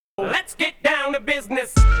Let's get down to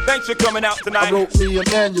business. Thanks for coming out tonight. I wrote me a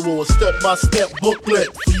manual, a step-by-step booklet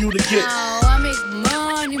for you to get. Oh, I make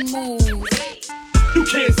money move. You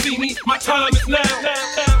can't see me, my time is now.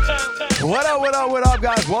 What up,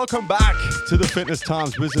 guys? Welcome back to the Fitness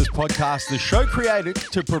Times Business Podcast, the show created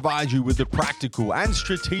to provide you with the practical and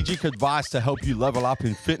strategic advice to help you level up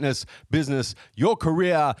in fitness, business, your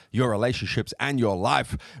career, your relationships, and your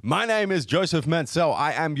life. My name is Joseph Mansell.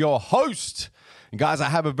 I am your host. And guys, I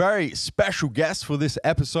have a very special guest for this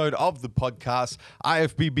episode of the podcast,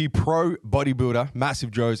 IFBB Pro Bodybuilder,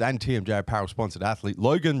 Massive Joe's and TMJ Apparel sponsored athlete,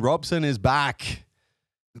 Logan Robson is back.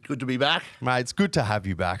 Good to be back. Mate, it's good to have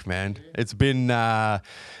you back, man. It's been, a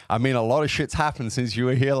lot of shit's happened since you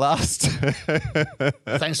were here last.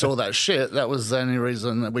 Thanks to all that shit, that was the only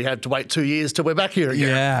reason that we had to wait 2 years till we're back here again.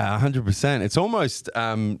 Yeah, 100%. It's almost,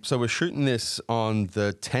 so we're shooting this on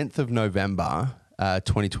the 10th of November,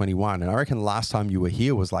 2021. And I reckon last time you were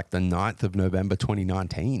here was like the 9th of November,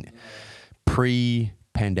 2019,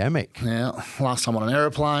 pre-pandemic. Yeah, last time on an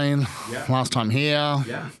aeroplane, last time here.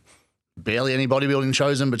 Yeah. Barely any bodybuilding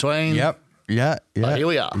shows in between. Yep. Yeah. But here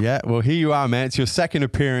we are. Yeah. Well, here you are, man. It's your second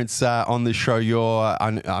appearance on this show.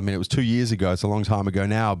 It was 2 years ago. It's a long time ago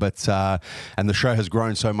now, but and the show has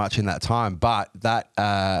grown so much in that time. But that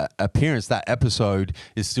appearance, that episode,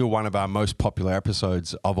 is still one of our most popular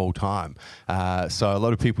episodes of all time. So a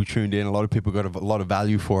lot of people tuned in. A lot of people got a lot of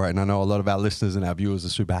value for it, and I know a lot of our listeners and our viewers are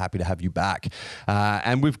super happy to have you back.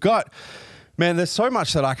 And we've got. Man, there's so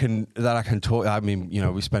much that I can talk. I mean,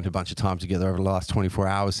 we spent a bunch of time together over the last 24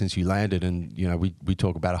 hours since you landed, and we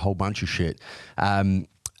talk about a whole bunch of shit. And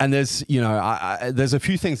there's there's a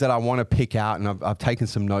few things that I want to pick out, and I've taken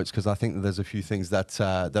some notes because I think that there's a few things that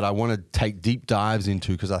I want to take deep dives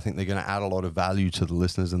into because I think they're going to add a lot of value to the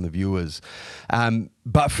listeners and the viewers.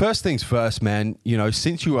 But first things first, man,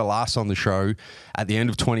 since you were last on the show at the end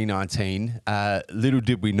of 2019, little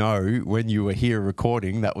did we know when you were here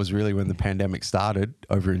recording, that was really when the pandemic started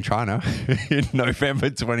over in China in November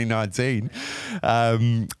 2019.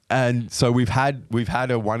 And so we've had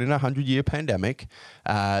a 1 in 100 year pandemic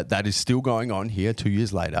that is still going on here 2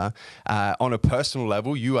 years later. On a personal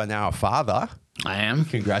level, you are now a father. I am.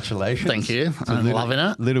 Congratulations. Thank you. I'm loving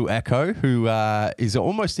it. Little Echo, who is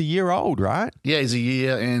almost a year old, right? Yeah, he's a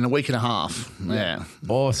year and a week and a half. Yeah.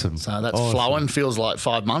 Awesome. So that's flowing. Feels like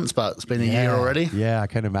 5 months, but it's been a year already. Yeah, I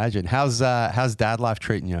can imagine. How's dad life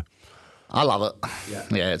treating you? I love it.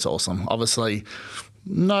 Yeah, it's awesome. Obviously,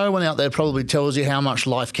 no one out there probably tells you how much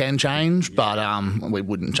life can change, but we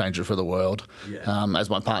wouldn't change it for the world. Yeah. As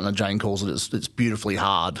my partner Jane calls it, it's beautifully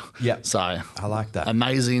hard. Yeah. So I like that.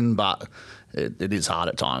 Amazing, but it is hard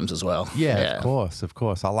at times as well. Yeah, of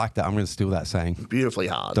course. I like that. I'm going to steal that saying. Beautifully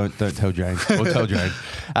hard. Don't tell Jane. Or tell Jane.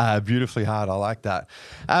 Beautifully hard. I like that.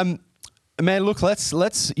 Man, look, let's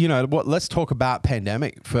talk about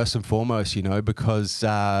pandemic first and foremost, because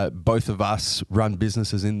both of us run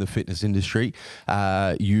businesses in the fitness industry.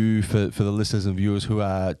 You, for the listeners and viewers who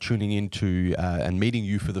are tuning into and meeting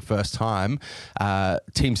you for the first time,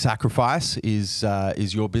 Team Sacrifice is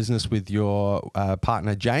your business with your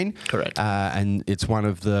partner Jane. Correct. And it's one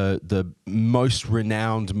of the most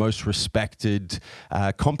renowned, most respected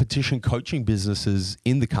competition coaching businesses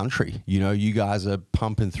in the country. You guys are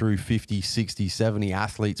pumping through 50, 60, 70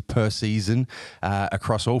 athletes per season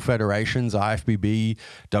across all federations, IFBB,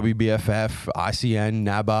 WBFF, ICN,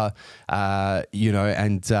 NABA,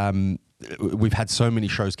 and we've had so many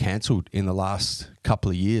shows cancelled in the last couple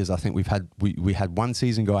of years. I think we had one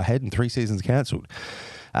season go ahead and 3 seasons cancelled.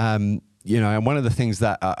 And one of the things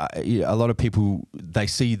that a lot of people, they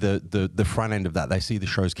see the front end of that. They see the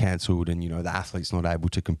shows cancelled and, the athletes not able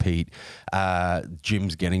to compete,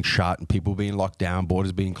 gyms getting shut and people being locked down,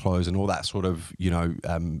 borders being closed and all that sort of,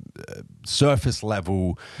 surface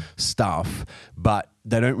level stuff. But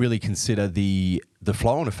they don't really consider the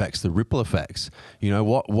flow-on effects, the ripple effects.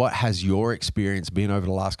 What has your experience been over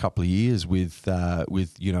the last couple of years with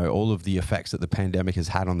all of the effects that the pandemic has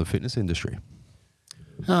had on the fitness industry?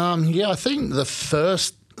 I think the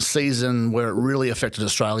first season where it really affected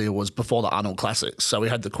Australia was before the Arnold Classics. So we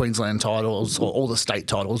had the Queensland titles, or all the state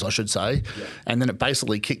titles, I should say, and then it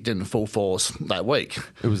basically kicked in full force that week.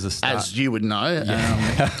 It was the start. As you would know,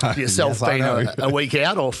 yourself yes, being a week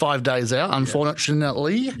out or 5 days out,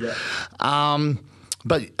 unfortunately. Yeah.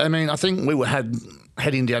 But, I think we were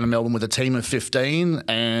heading down to Melbourne with a team of 15,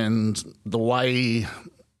 and the way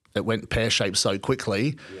it went pear-shaped so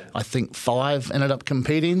quickly, I think 5 ended up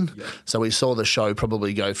competing. So we saw the show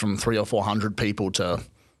probably go from 300 or 400 people to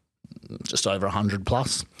just over 100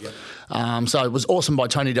 plus. So it was awesome by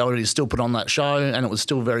Tony Doherty to still put on that show, and it was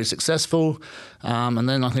still very successful. And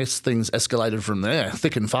then I guess things escalated from there,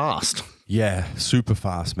 thick and fast. Yeah, super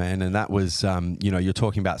fast, man. And that was, you're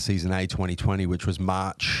talking about season A 2020, which was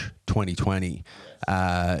March 2020,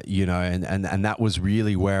 and that was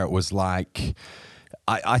really where it was like,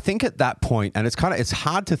 I think at that point, and it's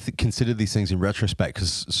hard to consider these things in retrospect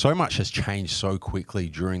because so much has changed so quickly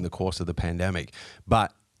during the course of the pandemic.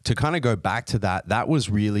 But to kind of go back to that was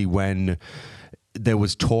really when there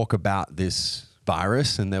was talk about this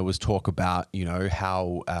virus, and there was talk about,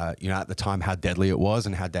 how, at the time, how deadly it was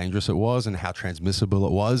and how dangerous it was and how transmissible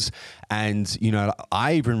it was. And,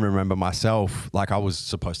 I even remember myself, like I was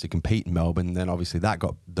supposed to compete in Melbourne, and then obviously that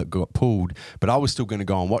got pulled, but I was still going to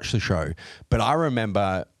go and watch the show. But I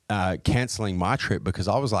remember canceling my trip because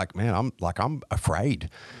I was like, man, I'm afraid.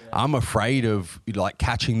 I'm afraid of like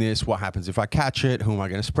catching this. What happens if I catch it? Who am I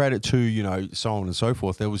going to spread it to? So on and so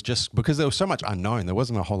forth. There was just, because there was so much unknown, there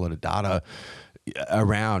wasn't a whole lot of data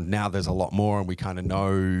around. Now there's a lot more, and we kind of know.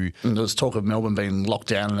 And there's talk of Melbourne being locked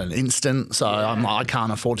down in an instant, so I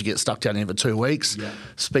can't afford to get stuck down here for 2 weeks.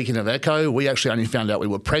 Speaking of Echo, we actually only found out we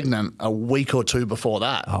were pregnant a week or two before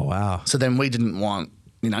that. Oh wow. So then we didn't want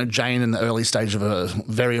Jane in the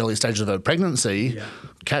very early stage of her pregnancy,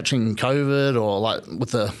 catching COVID or like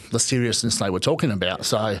with the seriousness they were talking about.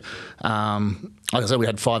 So, like I said, we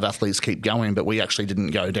had 5 athletes keep going, but we actually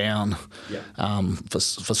didn't go down for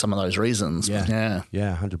some of those reasons. Yeah,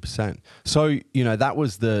 100%. So that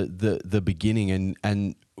was the beginning,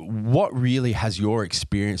 and what really has your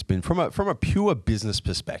experience been from a pure business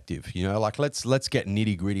perspective? Like let's get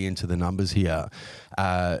nitty gritty into the numbers here,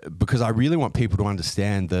 because I really want people to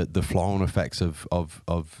understand the flow-on effects of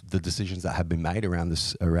the decisions that have been made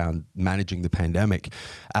around managing the pandemic.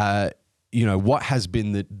 What has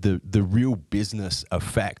been the real business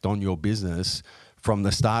effect on your business from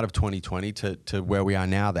the start of 2020 to where we are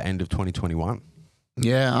now, the end of 2021?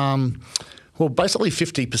 Yeah. Well, basically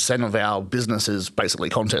 50% of our business is basically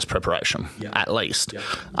contest preparation, at least.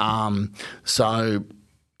 So,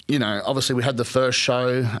 obviously we had the first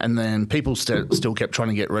show, and then people still kept trying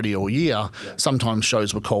to get ready all year. Sometimes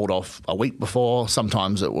shows were called off a week before,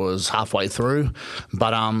 sometimes it was halfway through.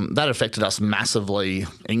 But that affected us massively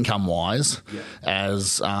income-wise,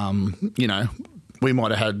 as, we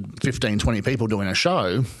might have had 15, 20 people doing a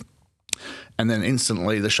show, and then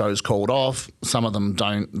instantly the show's called off. Some of them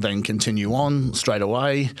don't then continue on straight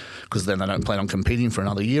away because then they don't plan on competing for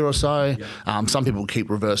another year or so. Some people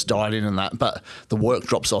keep reverse dieting and that, but the work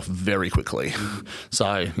drops off very quickly.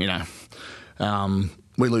 So,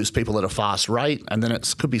 we lose people at a fast rate, and then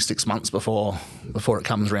it could be 6 months before it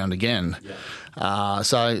comes around again.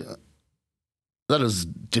 So that is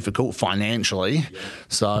difficult financially.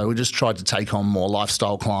 So we just tried to take on more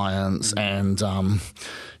lifestyle clients, and,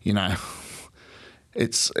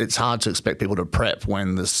 it's hard to expect people to prep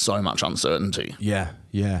when there's so much uncertainty. Yeah,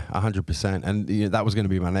 100%. And that was going to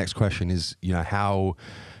be my next question is, how,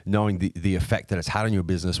 knowing the effect that it's had on your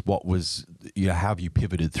business, what was, how have you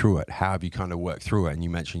pivoted through it? How have you kind of worked through it? And you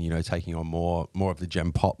mentioned, taking on more of the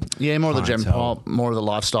Gem Pop. Yeah, more of the Gem Pop, more of the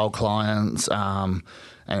lifestyle clients.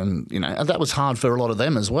 And that was hard for a lot of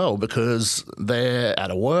them as well because they're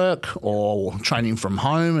out of work or training from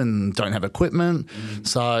home and don't have equipment.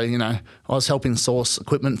 So, I was helping source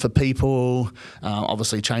equipment for people,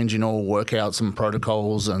 obviously changing all workouts and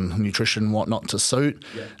protocols and nutrition and whatnot to suit.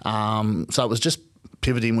 So it was just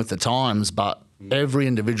pivoting with the times, but every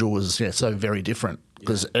individual was so very different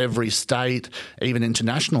because every state, even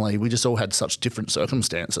internationally, we just all had such different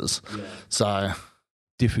circumstances. So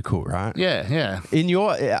difficult, right? Yeah. In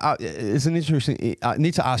your, it's an interesting. I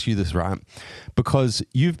need to ask you this, right? Because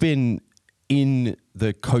you've been in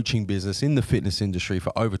the coaching business, in the fitness industry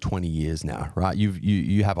for over 20 years now, right?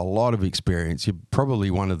 You have a lot of experience. You're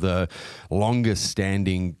probably one of the longest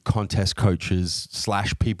standing contest coaches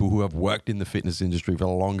 / people who have worked in the fitness industry for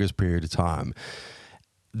the longest period of time.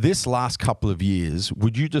 This last couple of years,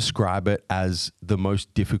 would you describe it as the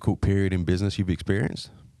most difficult period in business you've experienced?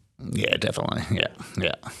 Yeah, definitely.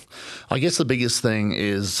 Yeah. I guess the biggest thing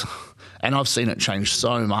is, and I've seen it change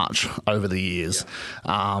so much over the years,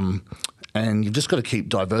 and you've just got to keep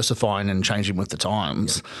diversifying and changing with the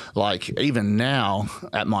times. Like even now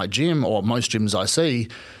at my gym or most gyms I see,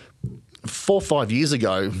 4 or 5 years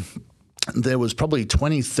ago, there was probably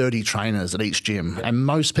 20, 30 trainers at each gym, and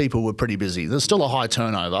most people were pretty busy. There's still a high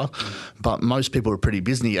turnover, but most people were pretty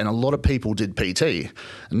busy, and a lot of people did PT.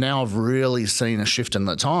 Now I've really seen a shift in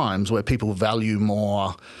the times where people value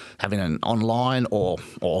more having an online or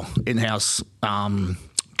in-house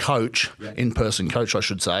coach, in-person coach, I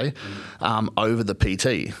should say, over the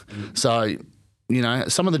PT. So, you know,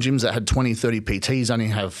 some of the gyms that had 20, 30 PTs only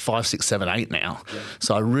have 5, 6, 7, 8 now.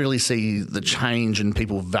 So I really see the change in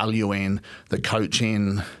people valuing the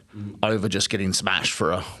coaching over just getting smashed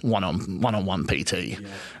for a one-on-one PT.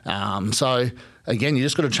 So again, you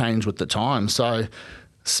just got to change with the time. So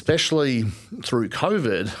especially through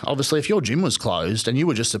COVID, obviously if your gym was closed and you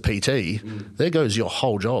were just a PT, there goes your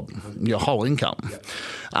whole job, your whole income.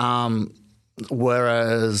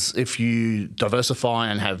 Whereas if you diversify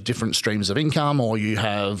and have different streams of income, or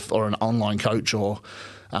an online coach or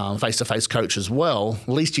face-to-face coach as well, at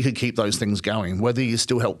least you could keep those things going, whether you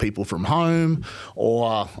still help people from home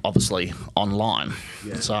or obviously online.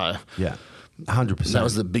 So 100%. that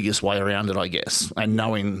was the biggest way around it, I guess, and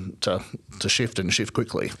knowing to shift and shift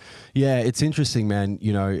quickly. Yeah, it's interesting, man.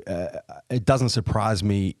 You know, it doesn't surprise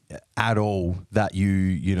me at all that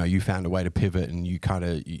you found a way to pivot and you kind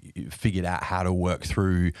of figured out how to work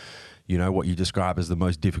through, you know, what you describe as the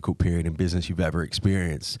most difficult period in business you've ever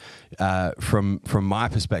experienced. From my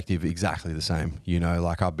perspective, exactly the same. You know,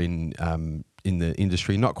 like I've been in the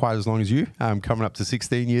industry not quite as long as you, coming up to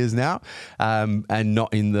 16 years now, and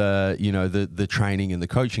not in the, you know, the training and the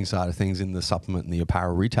coaching side of things, in the supplement and the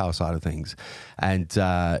apparel retail side of things. And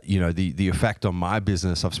you know, the effect on my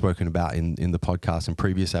business I've spoken about in the podcast in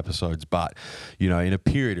previous episodes, but you know, in a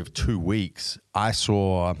period of 2 weeks, I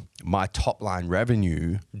saw my top line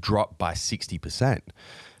revenue drop by 60%.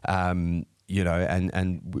 You know,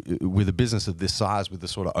 and with a business of this size, with the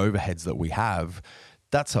sort of overheads that we have,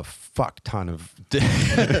 that's a fuck ton of,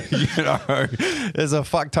 you know, there's a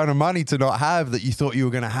fuck ton of money to not have that you thought you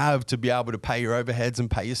were going to have to be able to pay your overheads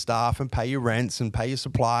and pay your staff and pay your rents and pay your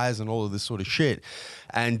supplies and all of this sort of shit.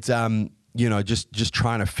 And, you know, just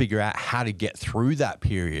trying to figure out how to get through that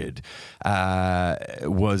period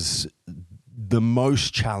was the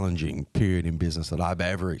most challenging period in business that I've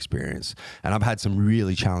ever experienced. And I've had some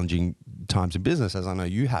really challenging times in business, as I know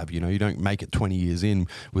you have. You know, you don't make it 20 years in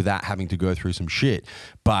without having to go through some shit.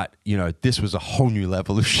 But, you know, this was a whole new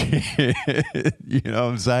level of shit. You know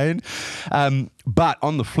what I'm saying? But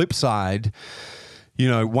on the flip side, you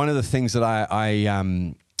know, one of the things that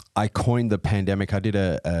I coined the pandemic. I did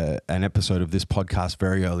an episode of this podcast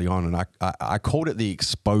very early on, and I called it the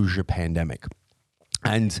exposure pandemic.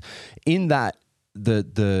 And in that,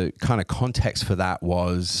 the kind of context for that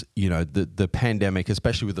was, you know, the pandemic,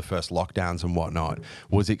 especially with the first lockdowns and whatnot,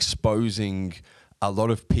 was exposing a lot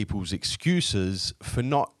of people's excuses for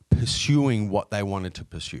not pursuing what they wanted to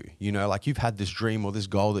pursue. You know, like you've had this dream or this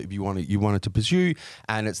goal that you wanted to pursue,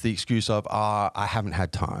 and it's the excuse of, I haven't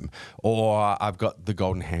had time, or I've got the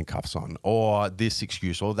golden handcuffs on, or this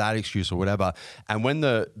excuse or that excuse or whatever. And when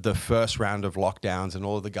the first round of lockdowns and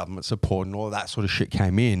all of the government support and all of that sort of shit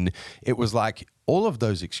came in, it was like all of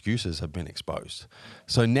those excuses have been exposed.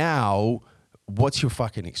 So now, what's your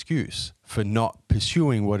fucking excuse for not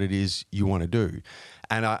pursuing what it is you want to do?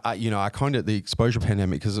 And I coined it the exposure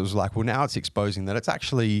pandemic because it was like, well, now it's exposing that it's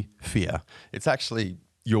actually fear. It's actually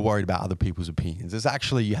you're worried about other people's opinions. It's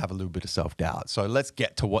actually you have a little bit of self-doubt. So let's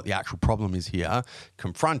get to what the actual problem is here,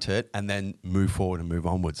 confront it, and then move forward and move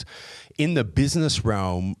onwards. In the business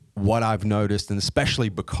realm, what I've noticed, and especially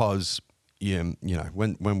because you know,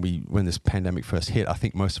 when this pandemic first hit, I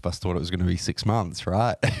think most of us thought it was going to be 6 months,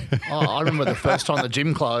 right? I remember the first time the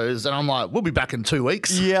gym closed, and I'm like, we'll be back in 2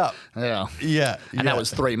 weeks. Yeah. And that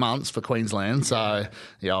was 3 months for Queensland, so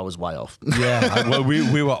yeah, I was way off. Yeah, well,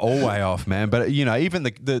 we were all way off, man. But you know, even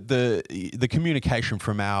the communication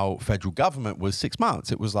from our federal government was 6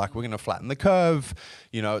 months. It was like, we're going to flatten the curve.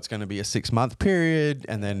 You know, it's going to be a 6 month period,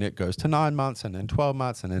 and then it goes to 9 months, and then 12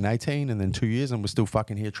 months, and then 18, and then 2 years, and we're still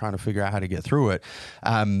fucking here trying to figure out how to get through it.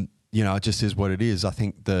 You know, it just is what it is. I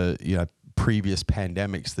think previous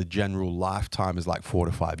pandemics, the general lifetime is like 4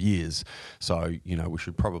 to 5 years. So, you know, we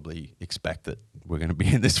should probably expect that we're going to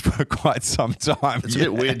be in this for quite some time. It's a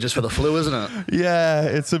bit weird just for the flu, isn't it? Yeah,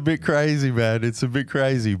 it's a bit crazy, man. It's a bit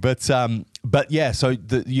crazy. But yeah, so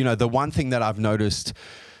the one thing that I've noticed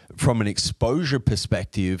from an exposure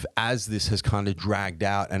perspective, as this has kind of dragged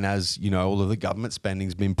out and as, you know, all of the government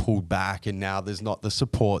spending's been pulled back and now there's not the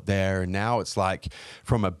support there, and now it's like,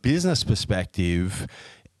 from a business perspective,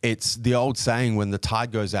 it's the old saying, when the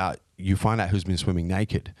tide goes out, you find out who's been swimming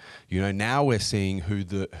naked. You know, now we're seeing who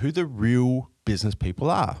the real business people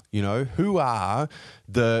are. You know, who are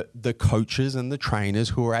the coaches and the trainers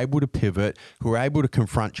who are able to pivot, who are able to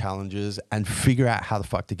confront challenges and figure out how the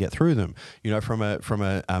fuck to get through them. You know, from a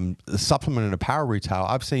supplement and apparel retail,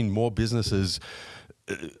 I've seen more businesses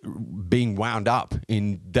being wound up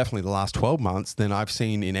in definitely the last 12 months than I've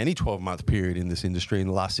seen in any 12-month period in this industry in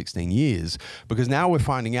the last 16 years. Because now we're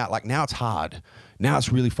finding out, like, now it's hard. Now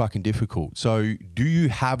it's really fucking difficult. So do you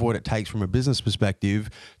have what it takes from a business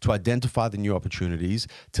perspective to identify the new opportunities,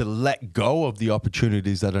 to let go of the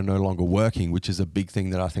opportunities that are no longer working, which is a big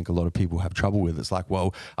thing that I think a lot of people have trouble with. It's like,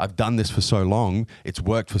 well, I've done this for so long. It's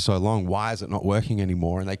worked for so long. Why is it not working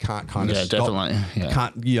anymore? And they can't kind of stop. Definitely.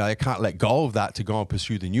 Yeah. They can't let go of that to go and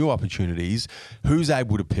pursue the new opportunities. Who's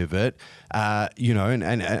able to pivot,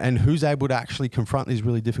 and who's able to actually confront these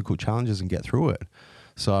really difficult challenges and get through it?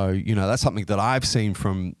 So, that's something that I've seen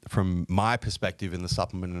from my perspective in the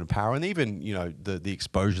supplement and apparel, and even, the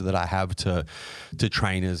exposure that I have to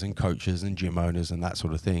trainers and coaches and gym owners and that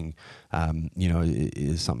sort of thing,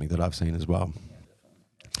 is something that I've seen as well.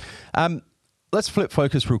 Let's flip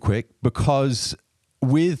focus real quick, because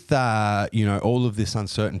with, all of this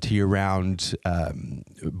uncertainty around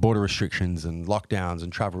border restrictions and lockdowns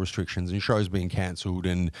and travel restrictions and shows being cancelled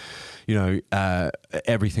and,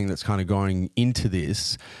 everything that's kind of going into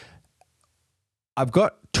this, I've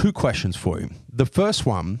got two questions for you. The first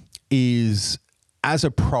one is, as a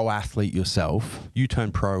pro athlete yourself, you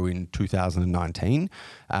turned pro in 2019,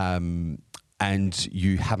 and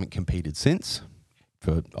you haven't competed since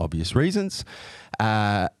for obvious reasons.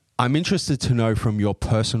 I'm interested to know from your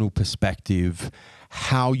personal perspective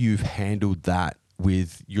how you've handled that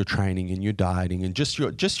with your training and your dieting and just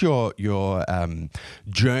your journey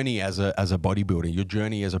as a bodybuilder, your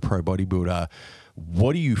journey as a pro bodybuilder.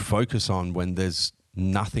 What do you focus on when there's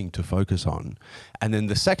nothing to focus on? And then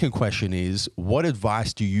the second question is, what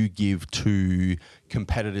advice do you give to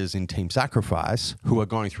competitors in Team Sacrifice who are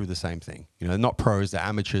going through the same thing? Not pros, they're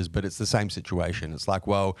amateurs, but it's the same situation. It's like,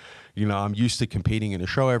 well, I'm used to competing in a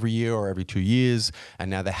show every year or every 2 years, and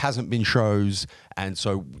now there hasn't been shows. And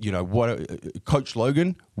so, Coach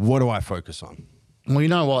Logan, what do I focus on? Well, you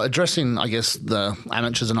know what? Addressing, I guess, the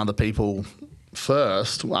amateurs and other people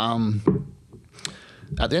first.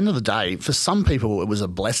 At the end of the day, for some people, it was a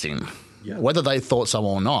blessing. Yeah. Whether they thought so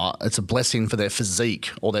or not, it's a blessing for their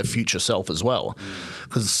physique or their future self as well.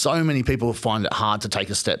 Because so many people find it hard to take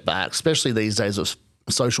a step back, especially these days of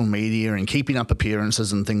social media and keeping up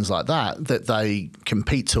appearances and things like that they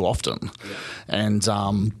compete too often. Yeah.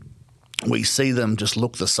 And we see them just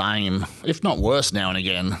look the same, if not worse now and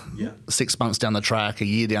again, 6 months down the track, a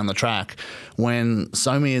year down the track, when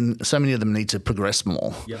so many of them need to progress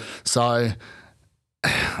more. Yeah. So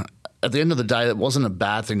at the end of the day, it wasn't a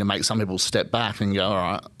bad thing to make some people step back and go, all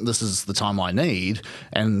right, this is the time I need,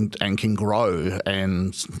 and can grow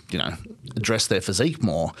and, address their physique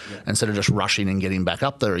more instead of just rushing and getting back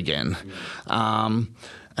up there again. And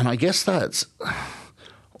I guess that's...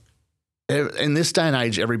 In this day and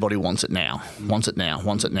age, everybody wants it now, wants it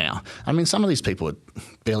now. I mean, some of these people are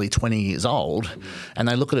barely 20 years old and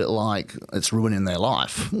they look at it like it's ruining their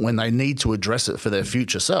life when they need to address it for their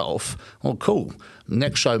future self. Well, cool.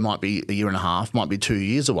 Next show might be a year and a half, might be 2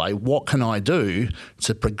 years away. What can I do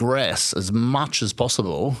to progress as much as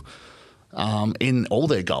possible in all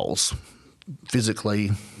their goals?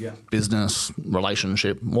 Physically, business,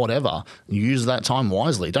 relationship, whatever. Use that time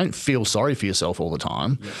wisely. Don't feel sorry for yourself all the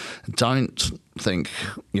time. Don't think,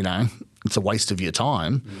 it's a waste of your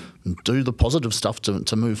time. Do the positive stuff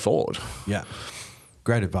to move forward. Yeah.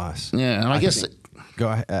 Great advice. Yeah, and I guess... Go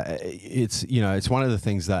ahead. It's one of the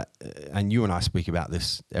things that, and you and I speak about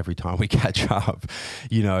this every time we catch up,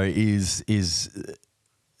 is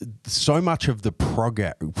so much of the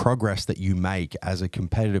progress that you make as a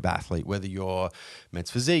competitive athlete, whether you're men's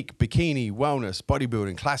physique, bikini, wellness,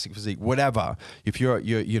 bodybuilding, classic physique, whatever, if you're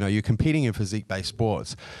competing in physique-based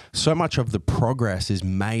sports, so much of the progress is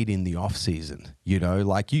made in the off season.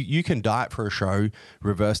 Like you can diet for a show,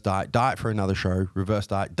 reverse diet for another show, reverse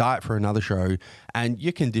diet for another show, and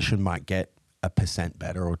your condition might get 1%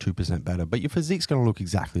 better or 2% better, but your physique's going to look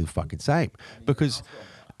exactly the fucking same because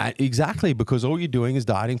all you're doing is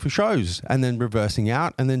dieting for shows and then reversing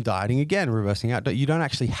out and then dieting again, reversing out. You don't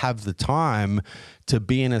actually have the time to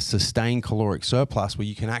be in a sustained caloric surplus where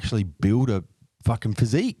you can actually build a fucking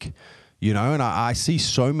physique. And I see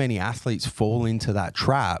so many athletes fall into that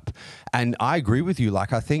trap. And I agree with you.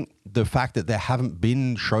 Like, I think the fact that there haven't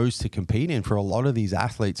been shows to compete in for a lot of these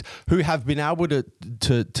athletes who have been able to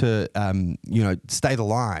stay the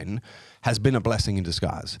line has been a blessing in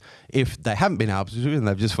disguise. If they haven't been able to do it and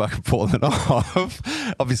they've just fucking fallen off,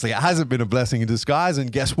 obviously it hasn't been a blessing in disguise.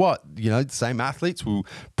 And guess what? You know, the same athletes will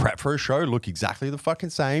prep for a show, look exactly the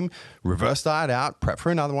fucking same, reverse diet out, prep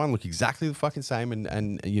for another one, look exactly the fucking same,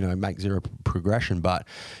 and you know, make zero progression. But,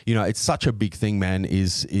 you know, it's such a big thing, man,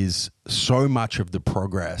 is so much of the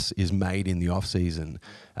progress is made in the off season.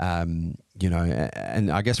 You know, and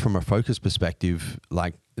I guess from a focus perspective,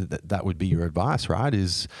 like that would be your advice, right?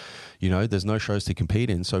 Is, you know, there's no shows to compete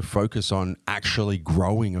in, so focus on actually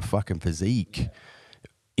growing a fucking physique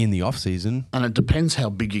in the off season. And it depends how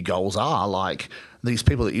big your goals are. Like these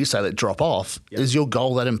people that you say that drop off, is your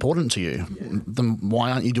goal that important to you? Then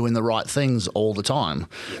why aren't you doing the right things all the time?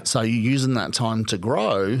 So you're using that time to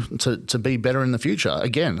grow, to be better in the future.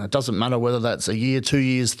 Again, it doesn't matter whether that's a year, 2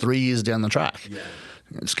 years, 3 years down the track.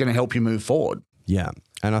 It's going to help you move forward. Yeah.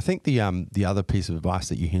 And I think the other piece of advice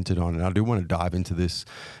that you hinted on, and I do want to dive into this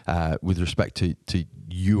with respect to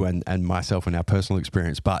you and myself and our personal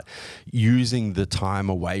experience, but using the time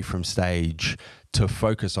away from stage to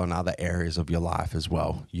focus on other areas of your life as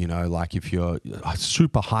well. You know, like if you're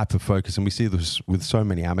super hyper focused, and we see this with so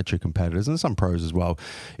many amateur competitors and some pros as well,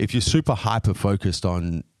 if you're super hyper focused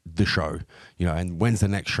on the show, you know, and when's the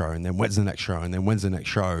next show, and then when's the next show, and then when's the next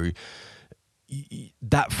show,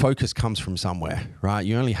 that focus comes from somewhere, right?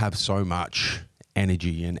 You only have so much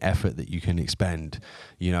energy and effort that you can expend,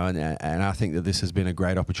 you know, and I think that this has been a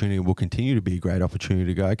great opportunity and will continue to be a great opportunity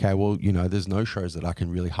to go, okay, well, you know, there's no shows that I can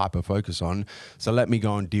really hyper focus on, so let me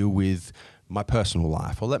go and deal with my personal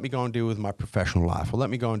life, or let me go and deal with my professional life, or let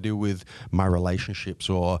me go and deal with my relationships,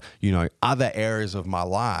 or, you know, other areas of my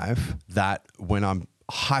life that when I'm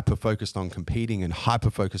hyper focused on competing and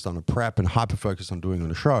hyper focused on a prep and hyper focused on doing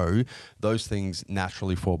on a show, those things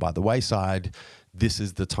naturally fall by the wayside. This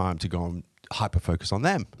is the time to go and hyper focus on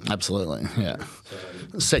them. Absolutely, yeah.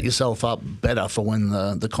 Set yourself up better for when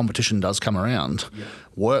the competition does come around.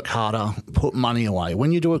 Work harder, put money away.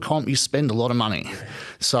 When you do a comp, you spend a lot of money.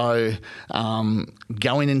 So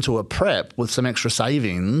going into a prep with some extra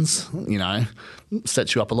savings, you know,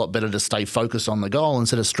 sets you up a lot better to stay focused on the goal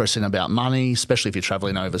instead of stressing about money, especially if you're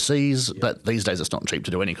traveling overseas. But these days it's not cheap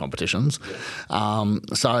to do any competitions.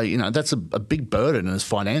 So, you know, that's a big burden is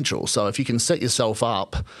financial. So if you can set yourself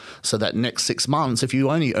up so that next 6 months, if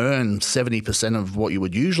you only earn 70% of what you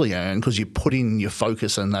would usually earn because you're putting your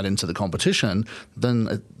focus and that into the competition,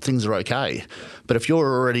 then things are okay. But if you're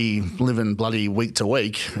already living bloody week to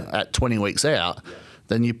week at 20 weeks out,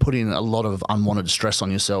 then you're putting a lot of unwanted stress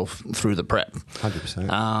on yourself through the prep.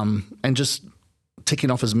 100%. And just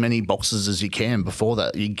ticking off as many boxes as you can before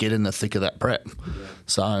that you get in the thick of that prep.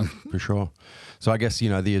 So for sure. So I guess, you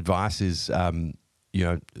know, the advice is, you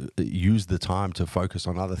know, use the time to focus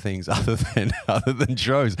on other things other than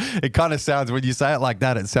shows. It kind of sounds, when you say it like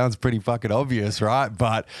that, it sounds pretty fucking obvious, right?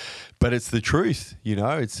 But it's the truth, you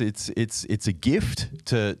know. It's a gift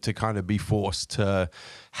to kind of be forced to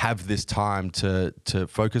have this time to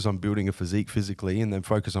focus on building a physique physically, and then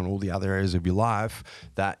focus on all the other areas of your life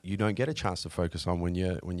that you don't get a chance to focus on when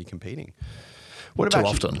you're competing. What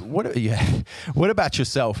about too often. What about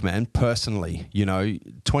yourself, man, personally? You know,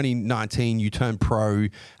 2019, you turned pro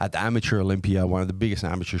at the Amateur Olympia, one of the biggest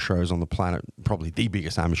amateur shows on the planet, probably the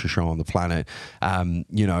biggest amateur show on the planet.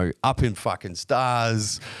 You know, up in fucking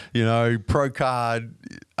stars, you know, pro card,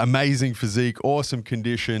 amazing physique, awesome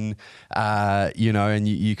condition, you know, and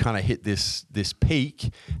you kind of hit this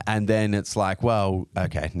peak, and then it's like, well,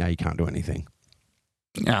 okay, now you can't do anything.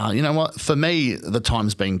 You know what? For me, the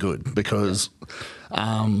time's been good because,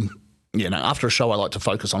 you know, after a show, I like to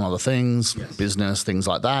focus on other things, business, things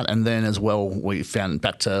like that. And then as well, we found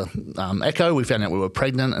back to Echo, we found out we were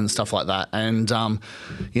pregnant and stuff like that. And,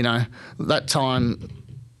 you know, that time,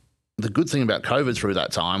 the good thing about COVID through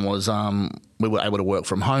that time was we were able to work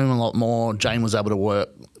from home a lot more. Jane was able to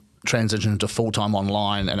transition to full-time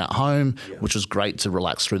online and at home, which was great to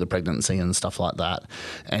relax through the pregnancy and stuff like that.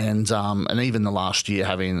 And even the last year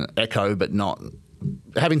having Echo, but not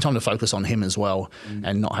having time to focus on him as well,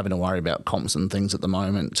 and not having to worry about comps and things at the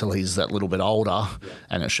moment till he's that little bit older,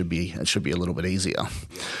 and it should be a little bit easier.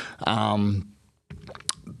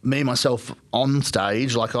 Me myself on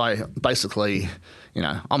stage, like I basically, you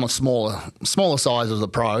know, I'm a smaller size of the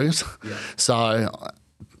pros, so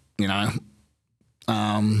you know.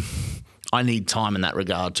 I need time in that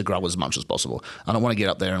regard to grow as much as possible. I don't want to get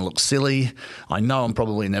up there and look silly. I know I'm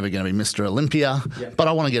probably never going to be Mr. Olympia, but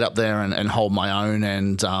I want to get up there and hold my own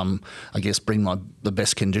and I guess bring the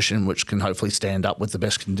best condition, which can hopefully stand up with the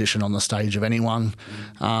best condition on the stage of anyone.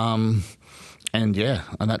 And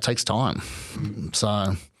that takes time.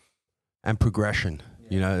 So, and progression.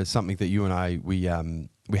 You know, it's something that you and I, we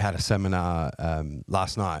we had a seminar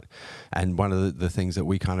last night, and one of the things that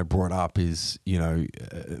we kind of brought up is,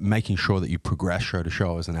 making sure that you progress show to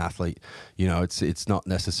show as an athlete. It's not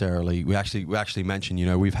necessarily, we actually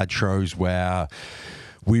mentioned, we've had shows where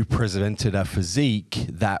we presented a physique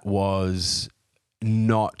that was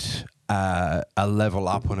not a level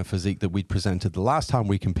up on a physique that we'd presented the last time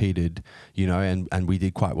we competed, and we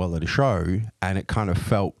did quite well at a show, and it kind of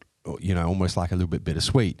felt almost like a little bit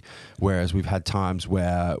bittersweet. Whereas we've had times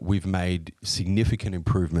where we've made significant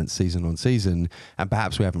improvements season on season, and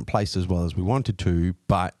perhaps we haven't placed as well as we wanted to,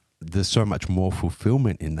 but there's so much more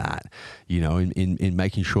fulfillment in that, in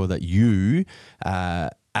making sure that you,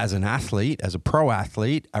 as an athlete, as a pro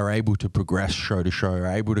athlete, are able to progress show to show, are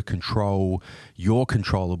able to control your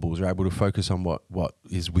controllables, are able to focus on what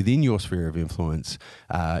is within your sphere of influence,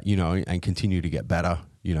 and continue to get better,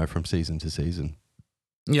 from season to season.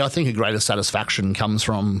 Yeah, I think a greater satisfaction comes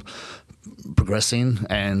from progressing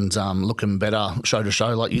and looking better show to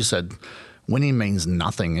show. Like you said, winning means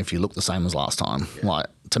nothing if you look the same as last time. Like,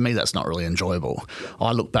 to me, that's not really enjoyable.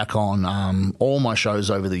 I look back on all my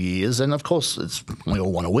shows over the years, and of course, we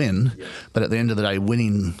all want to win, but at the end of the day,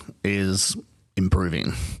 winning is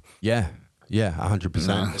improving. Yeah. Yeah,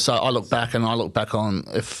 100%. So I look back on,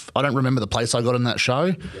 if I don't remember the place I got in that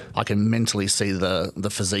show, I can mentally see the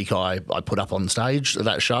physique I put up on stage at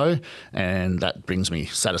that show, and that brings me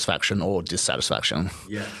satisfaction or dissatisfaction.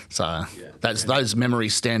 Yeah. So those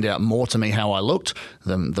memories stand out more to me how I looked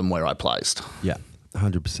than where I placed. Yeah,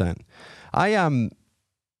 100%. I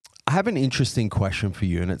have an interesting question for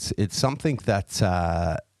you, and it's something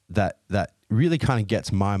that really kind of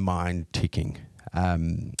gets my mind ticking.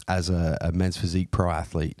 As a men's physique pro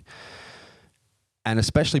athlete, and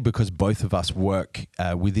especially because both of us work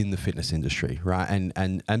within the fitness industry, right?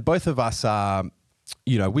 And both of us are,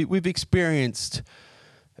 we've experienced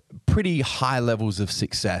pretty high levels of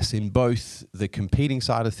success in both the competing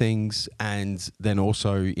side of things and then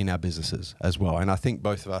also in our businesses as well. And I think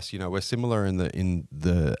both of us, we're similar in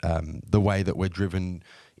the way that we're driven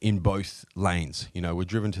in both lanes. We're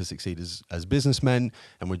driven to succeed as businessmen,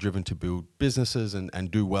 and we're driven to build businesses and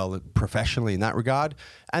do well professionally in that regard.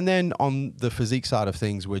 And then on the physique side of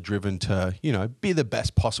things, we're driven to, be the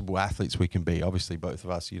best possible athletes we can be. Obviously, both of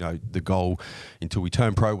us, the goal until we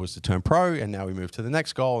turned pro was to turn pro, and now we move to the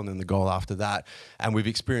next goal and then the goal after that. And we've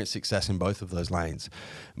experienced success in both of those lanes.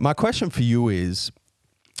 My question for you is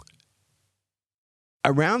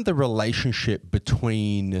around the relationship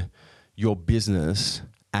between your business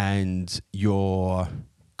and your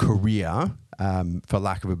career, for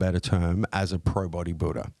lack of a better term, as a pro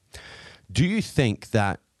bodybuilder. Do you think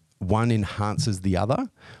that one enhances the other,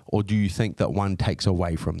 or do you think that one takes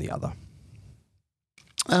away from the other?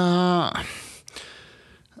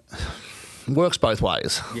 Works both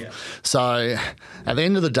ways. Yeah. So at the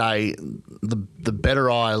end of the day, the better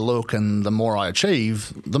I look and the more I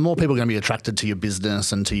achieve, the more people are going to be attracted to your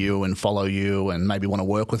business and to you and follow you and maybe want to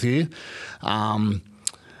work with you.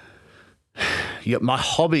 My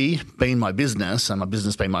hobby being my business and my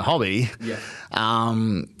business being my hobby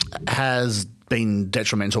has been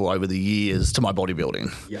detrimental over the years to my bodybuilding.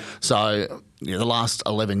 Yeah. So the last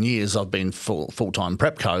 11 years I've been full-time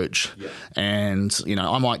prep coach, and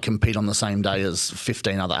I might compete on the same day as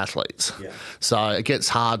 15 other athletes. Yeah. So it gets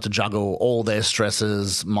hard to juggle all their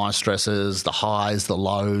stresses, my stresses, the highs, the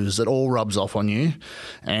lows. It all rubs off on you,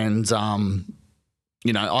 and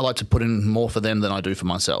I like to put in more for them than I do for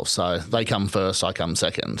myself. So they come first, I come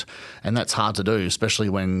second. And that's hard to do, especially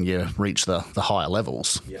when you reach the higher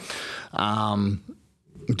levels. Yeah.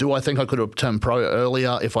 Do I think I could have turned pro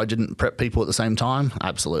earlier if I didn't prep people at the same time?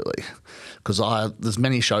 Absolutely. Because there's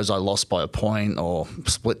many shows I lost by a point or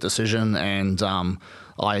split decision, and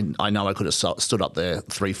I know I could have stood up there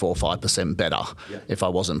 3, 4, 5% better if I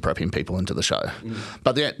wasn't prepping people into the show.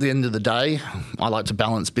 But at the end of the day, I like to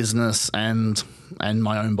balance business and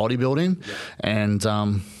my own bodybuilding, and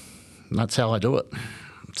that's how I do it.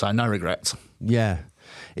 So no regrets. Yeah.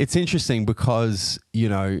 It's interesting because,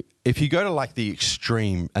 if you go to like the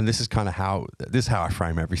extreme, and this is how I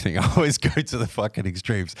frame everything. I always go to the fucking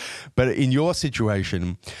extremes. But in your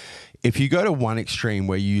situation, if you go to one extreme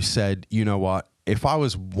where you said, you know what, if I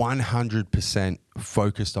was 100%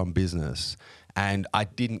 focused on business and I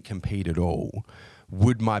didn't compete at all,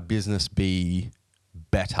 would my business be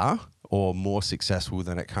better or more successful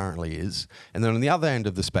than it currently is? And then on the other end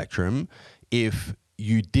of the spectrum, if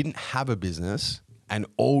you didn't have a business and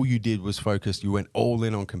all you did was focus, you went all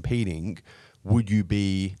in on competing, would you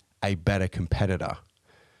be a better competitor?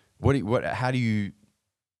 How do you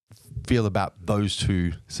feel about those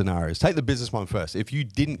two scenarios? Take the business one first. If you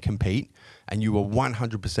didn't compete and you were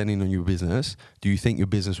 100% in on your business, do you think your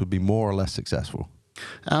business would be more or less successful?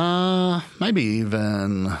 Maybe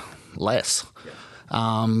even less.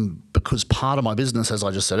 Because part of my business, as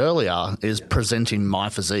I just said earlier, is presenting my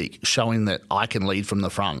physique, showing that I can lead from the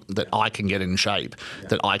front, that I can get in shape,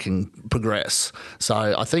 that I can progress.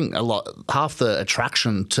 So I think half the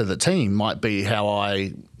attraction to the team might be how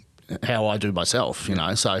I do myself, you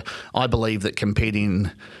know. So I believe that competing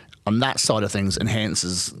on that side of things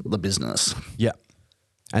enhances the business. Yeah.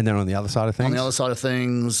 And then on the other side of things? On the other side of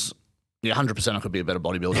things, yeah, 100% I could be a better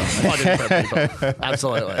bodybuilder if I didn't prep people.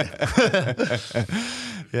 Absolutely.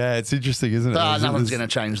 Yeah, it's interesting, isn't it? Nothing's going to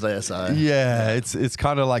change there. So yeah, it's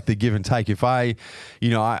kind of like the give and take. If I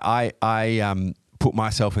put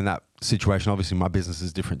myself in that situation, obviously my business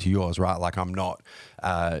is different to yours, right? Like I'm not,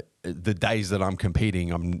 the days that I'm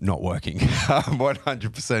competing, I'm not working. I'm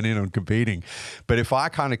 100% in on competing. But if I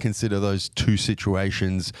kind of consider those two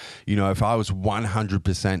situations, you know, if I was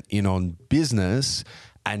 100% in on business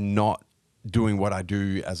and not doing what I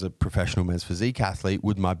do as a professional men's physique athlete,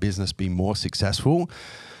 would my business be more successful?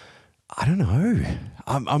 I don't know.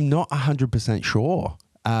 I'm not 100% sure.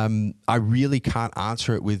 I really can't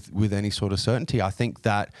answer it with any sort of certainty. I think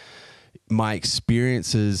that my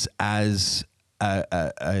experiences as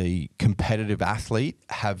a competitive athlete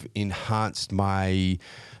have enhanced my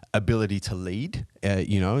ability to lead,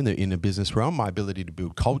 in a business realm, my ability to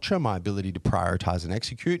build culture, my ability to prioritize and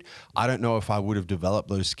execute. I don't know if I would have developed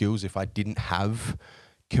those skills if I didn't have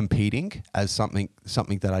competing as something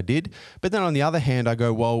that I did. But then on the other hand, I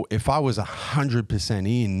go, well, if I was 100%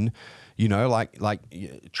 in, you know, like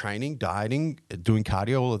training, dieting, doing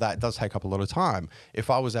cardio, all of that does take up a lot of time. If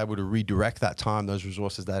I was able to redirect that time, those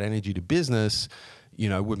resources, that energy to business, you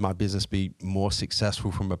know, would my business be more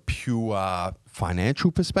successful from a pure financial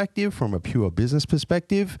perspective, from a pure business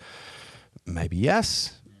perspective? Maybe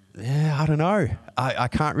yes. Yeah, I don't know. I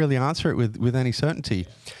can't really answer it with any certainty.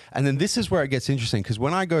 And then this is where it gets interesting, because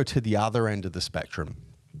when I go to the other end of the spectrum,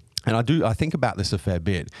 and I think about this a fair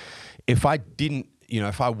bit, if I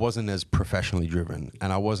wasn't as professionally driven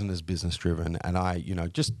and I wasn't as business driven and I, you know,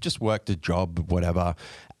 just worked a job, whatever,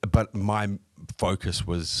 but my focus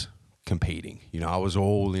was competing, you know, I was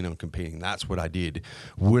all in on competing. That's what I did.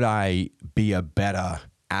 Would I be a better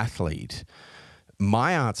athlete?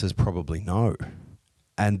 My answer is probably no.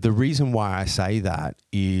 And the reason why I say that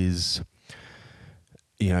is,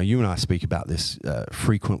 you know, you and I speak about this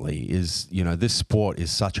frequently, is, you know, this sport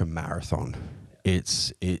is such a marathon.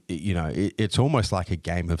 It's almost like a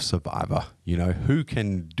game of Survivor. You know, who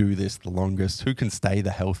can do this the longest? Who can stay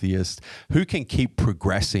the healthiest? Who can keep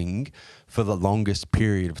progressing for the longest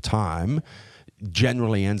period of time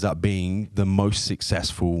generally ends up being the most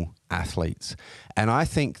successful athletes. And I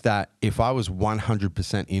think that if I was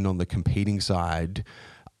 100% in on the competing side,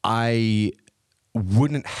 I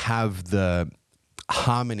wouldn't have the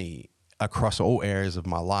harmony across all areas of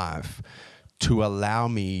my life to allow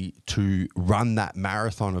me to run that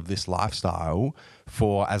marathon of this lifestyle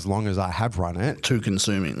for as long as I have run it. Too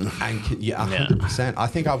consuming. And 100%. I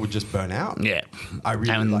think I would just burn out. Yeah. I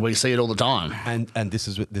really and we see it all the time. And this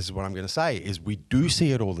is what I'm going to say, is we do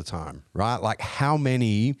see it all the time, right? Like how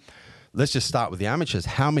many, let's just start with the amateurs.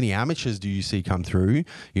 How many amateurs do you see come through?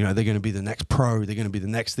 You know, they're going to be the next pro, they're going to be the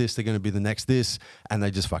next this, they're going to be the next this, and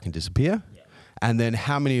they just fucking disappear. Yeah. And then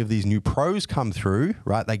how many of these new pros come through,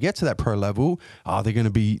 right? They get to that pro level. Oh, they're going to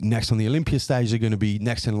be next on the Olympia stage. They're going to be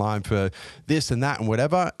next in line for this and that and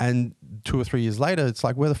whatever. And 2 or 3 years later, it's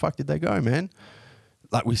like, where the fuck did they go, man?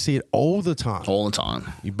 Like we see it all the time. All the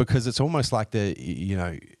time. Because it's almost like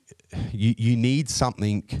you need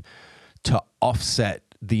something to offset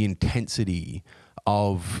the intensity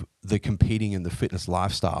of the competing and the fitness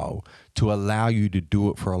lifestyle to allow you to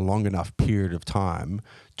do it for a long enough period of time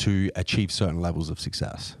to achieve certain levels of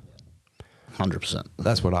success. 100%.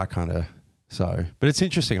 That's what I kind of but it's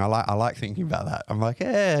interesting. I like thinking about that. I'm like,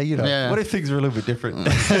 what if things are a little bit different?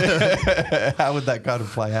 How would that kind of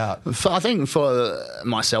play out? I think for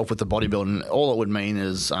myself with the bodybuilding, all it would mean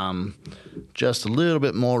is just a little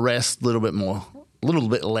bit more rest, a little bit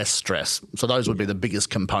less stress. So those would be the biggest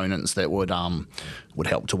components that would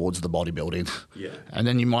help towards the bodybuilding. Yeah. And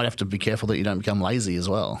then you might have to be careful that you don't become lazy as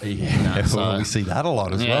well. Yeah. You know, we see that a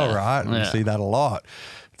lot as well, right? We see that a lot.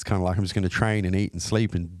 It's kind of like I'm just going to train and eat and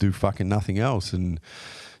sleep and do fucking nothing else. And,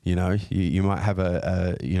 you know, you might have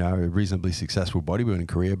a reasonably successful bodybuilding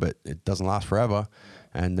career, but it doesn't last forever.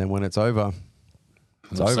 And then when it's over,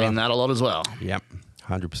 I've seen that a lot as well. Yep,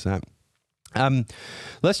 100%.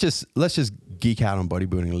 Let's just geek out on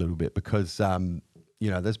bodybuilding a little bit, because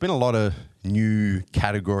there's been a lot of new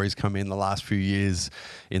categories come in the last few years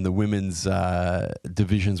in the women's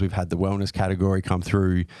divisions. We've had the wellness category come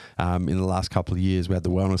through in the last couple of years. We had the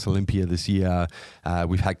Wellness Olympia this year.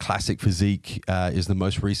 We've had Classic Physique is the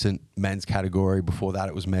most recent men's category. Before that,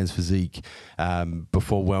 it was men's physique.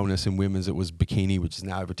 Before wellness and women's, it was bikini, which is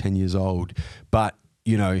now over 10 years old. But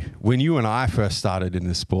when you and I first started in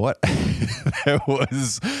the sport, there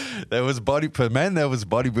was for men, there was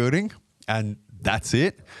bodybuilding, and that's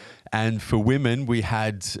it. And for women, we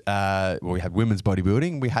had women's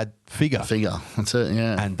bodybuilding, we had figure. Figure, that's it,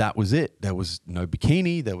 yeah. And that was it. There was no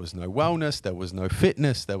bikini, there was no wellness, there was no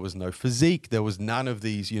fitness, there was no physique, there was none of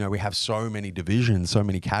these. We have so many divisions, so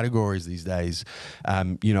many categories these days.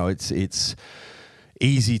 It's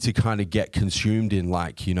easy to kind of get consumed in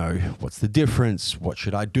what's the difference? What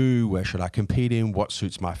should I do? Where should I compete in? What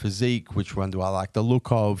suits my physique? Which one do I like the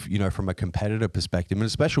look of, from a competitor perspective?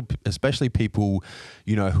 And especially people,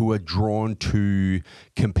 who are drawn to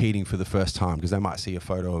competing for the first time because they might see a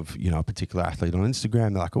photo of, a particular athlete on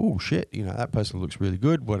Instagram. They're like, oh shit, that person looks really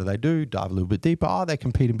good. What do? Dive a little bit deeper. Oh, they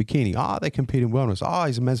compete in bikini. Oh, they compete in wellness. Oh,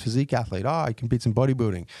 he's a men's physique athlete. Oh, he competes in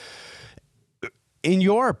bodybuilding. In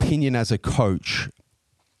your opinion as a coach,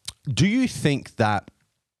 do you think that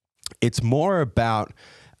it's more about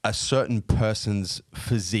a certain person's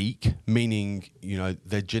physique, meaning,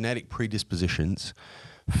 their genetic predispositions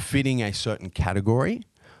fitting a certain category?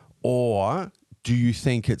 Or do you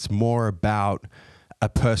think it's more about a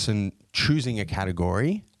person choosing a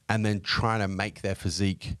category and then trying to make their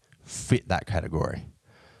physique fit that category?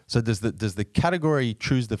 So does the category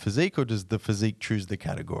choose the physique, or does the physique choose the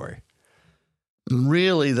category?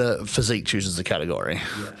 Really, the physique chooses the category.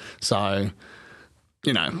 Yeah. So,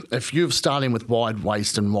 if you're starting with wide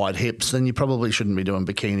waist and wide hips, then you probably shouldn't be doing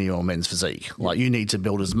bikini or men's physique. Like, you need to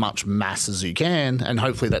build as much mass as you can, and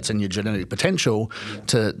hopefully that's in your genetic potential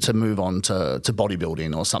to move on to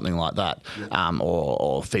bodybuilding or something like that,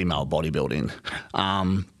 or female bodybuilding.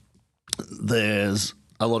 There's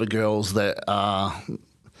a lot of girls that are,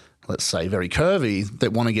 let's say, very curvy,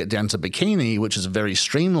 that want to get down to bikini, which is a very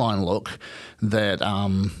streamlined look that,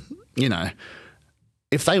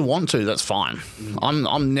 if they want to, that's fine.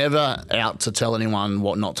 I'm never out to tell anyone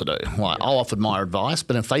what not to do. I'll offer my advice,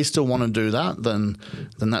 but if they still want to do that, then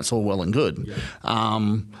that's all well and good. Yeah.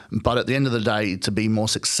 But at the end of the day, to be more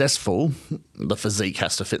successful, the physique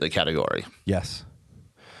has to fit the category. Yes.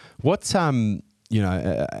 What's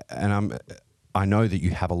I know that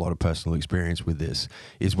you have a lot of personal experience with this,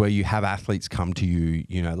 is where you have athletes come to you,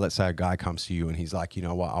 let's say a guy comes to you and he's like, I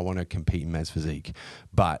want to compete in men's physique,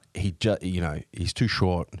 but he just, he's too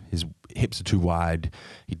short, his hips are too wide,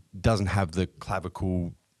 he doesn't have the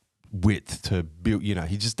clavicle width to build,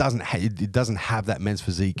 he just doesn't have that men's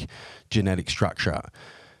physique genetic structure.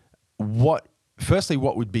 Firstly,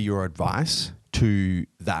 what would be your advice to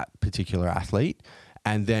that particular athlete?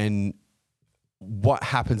 And then what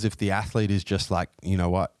happens if the athlete is just like,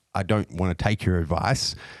 I don't want to take your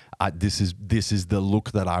advice. This is the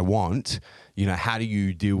look that I want. How do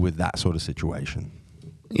you deal with that sort of situation?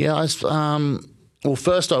 Yeah, well,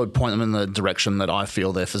 first I would point them in the direction that I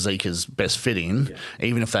feel their physique is best fitting,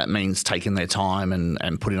 even if that means taking their time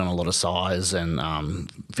and putting on a lot of size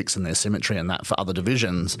and fixing their symmetry and that for other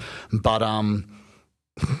divisions. But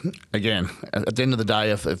again, at the end of the day,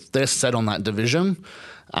 if they're set on that division,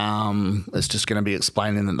 it's just going to be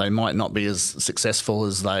explaining that they might not be as successful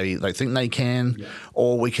as they think they can,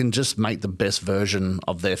 or we can just make the best version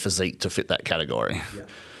of their physique to fit that category. Yeah.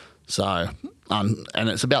 So, and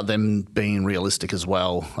it's about them being realistic as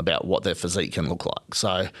well about what their physique can look like.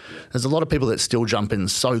 So there's a lot of people that still jump in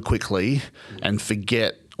so quickly and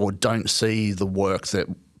forget or don't see the work that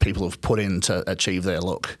people have put in to achieve their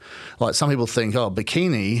look. Like, some people think,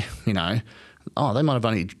 bikini, they might have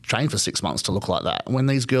only trained for 6 months to look like that, when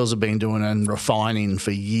these girls have been doing and refining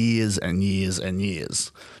for years and years and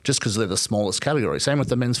years, just because they're the smallest category. Same with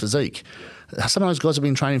the men's physique. Some of those guys have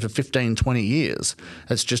been training for 15, 20 years.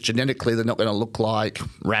 It's just genetically they're not going to look like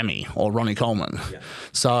Ramy or Ronnie Coleman. Yeah.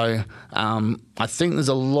 So I think there's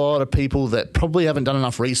a lot of people that probably haven't done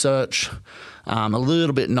enough research, a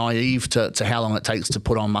little bit naive to how long it takes to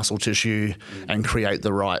put on muscle tissue and create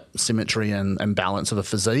the right symmetry and balance of a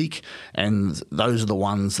physique. And those are the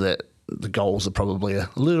ones that the goals are probably a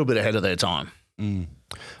little bit ahead of their time. Mm.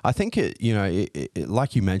 I think it,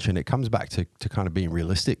 like you mentioned, it comes back to kind of being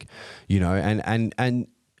realistic, and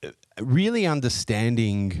really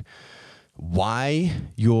understanding why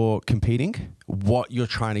you're competing, what you're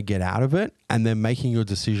trying to get out of it, and then making your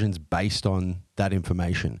decisions based on that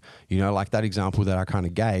information. You know, like that example that I kind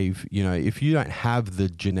of gave, you know, if you don't have the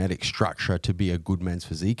genetic structure to be a good men's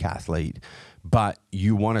physique athlete, but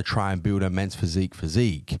you want to try and build a men's physique,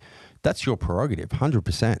 that's your prerogative,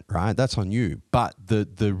 100%, right? That's on you. But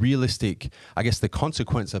the realistic, I guess the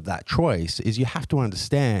consequence of that choice is you have to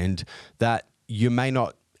understand that you may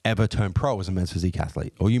not ever turn pro as a men's physique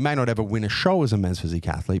athlete, or you may not ever win a show as a men's physique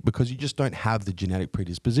athlete because you just don't have the genetic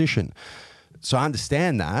predisposition. So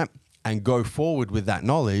understand that and go forward with that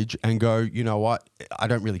knowledge and go, you know what, I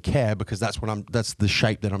don't really care because that's the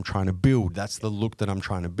shape that I'm trying to build. That's the look that I'm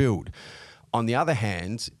trying to build. On the other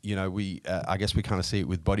hand, you know, I guess we kind of see it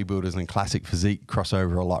with bodybuilders and classic physique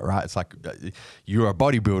crossover a lot, right? It's like you're a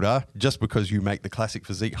bodybuilder just because you make the classic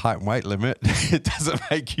physique height and weight limit. It doesn't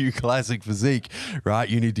make you classic physique, right?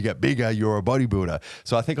 You need to get bigger. You're a bodybuilder.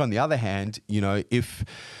 So I think on the other hand, you know, if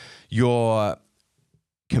you're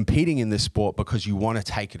competing in this sport because you want to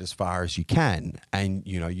take it as far as you can, and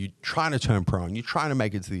you know you're trying to turn pro and you're trying to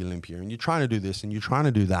make it to the Olympia and you're trying to do this and you're trying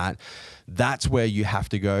to do that, that's where you have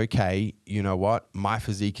to go, okay, you know what, my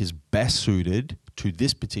physique is best suited to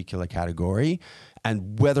this particular category,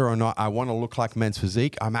 and whether or not I want to look like men's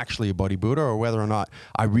physique, I'm actually a bodybuilder, or whether or not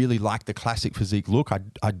I really like the classic physique look,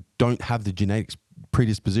 I don't have the genetics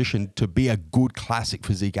predisposition to be a good classic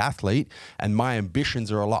physique athlete, and my ambitions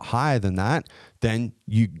are a lot higher than that, then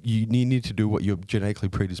you need to do what you're genetically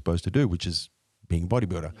predisposed to do, which is being a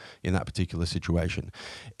bodybuilder in that particular situation.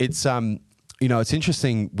 It's you know, it's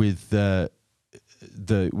interesting with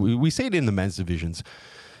we see it in the men's divisions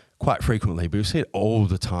quite frequently, but we see it all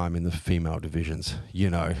the time in the female divisions. You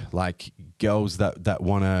know, like girls that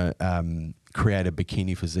want to create a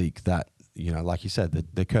bikini physique that, you know, like you said,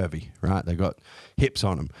 they're curvy, right? They got hips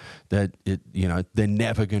on them. You know, they're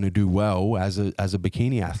never going to do well as a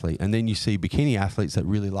bikini athlete. And then you see bikini athletes that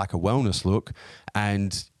really like a wellness look,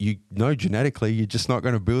 and you know genetically you're just not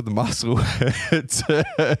going to build the muscle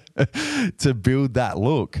to build that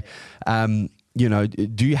look. You know,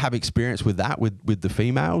 do you have experience with that with the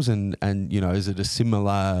females? And you know, is it a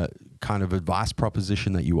similar kind of advice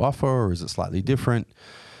proposition that you offer, or is it slightly different?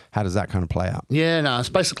 How does that kind of play out? Yeah, no, it's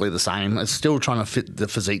basically the same. It's still trying to fit the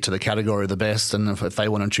physique to the category of the best, and if they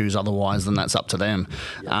want to choose otherwise, then that's up to them.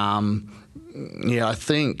 Yeah, I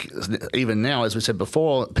think even now, as we said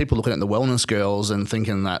before, people looking at the wellness girls and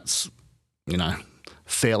thinking that's, you know,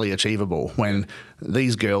 fairly achievable, when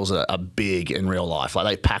these girls are big in real life. Like,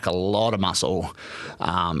 they pack a lot of muscle.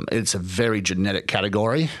 It's a very genetic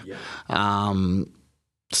category.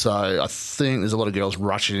 So I think there's a lot of girls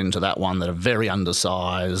rushing into that one that are very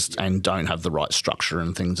undersized and don't have the right structure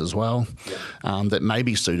and things as well, that may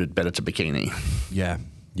be suited better to bikini. Yeah,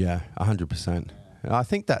 100%. I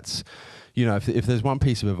think that's, you know, if there's one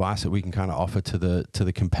piece of advice that we can kind of offer to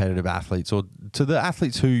the competitive athletes, or to the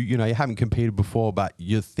athletes who, you know, you haven't competed before but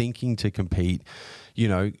you're thinking to compete, you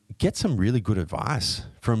know, get some really good advice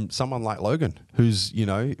from someone like Logan, who's, you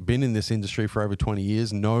know, been in this industry for over 20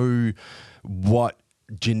 years, know what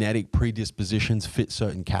genetic predispositions fit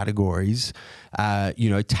certain categories. You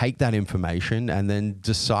know, take that information and then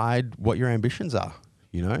decide what your ambitions are.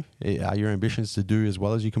 You know, are your ambitions to do as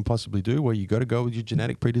well as you can possibly do? Well, you got to go with your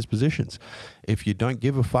genetic predispositions. If you don't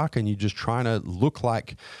give a fuck and you're just trying to look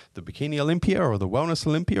like the Bikini Olympia or the Wellness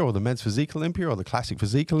Olympia or the Men's Physique Olympia or the Classic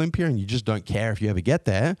Physique Olympia, and you just don't care if you ever get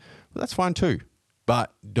there, well, that's fine too.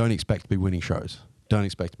 But don't expect to be winning shows. Don't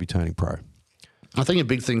expect to be turning pro. I think a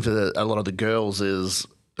big thing for a lot of the girls is,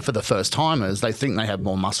 for the first timers, they think they have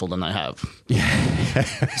more muscle than they have. Yeah.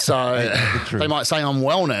 So they might say, I'm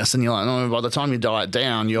wellness, and you're like, no, by the time you diet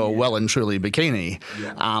down, you're well and truly bikini.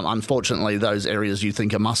 Yeah. Unfortunately, those areas you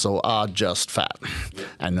think are muscle are just fat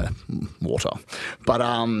and water. But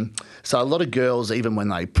so a lot of girls, even when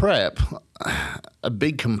they prep, a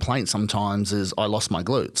big complaint sometimes is, I lost my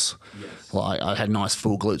glutes. Yes. Like, I had nice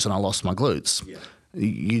full glutes and I lost my glutes. Yeah.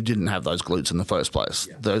 You didn't have those glutes in the first place.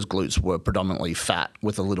 Yeah. Those glutes were predominantly fat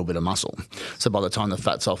with a little bit of muscle. So by the time the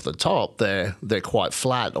fat's off the top, they're quite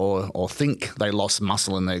flat, or think they lost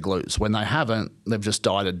muscle in their glutes. When they haven't, they've just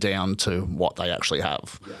dieted down to what they actually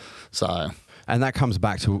have. Yeah. So, and that comes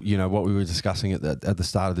back to, you know, what we were discussing at the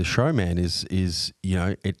start of the show, man, is, you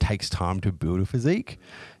know, it takes time to build a physique.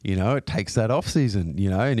 You know, it takes that off season, you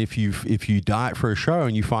know, and if you diet for a show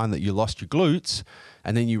and you find that you lost your glutes,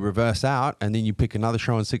 and then you reverse out and then you pick another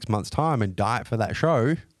show in 6 months' time and diet for that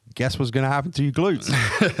show, guess what's going to happen to your glutes?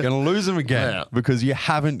 You're going to lose them again because you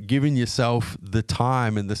haven't given yourself the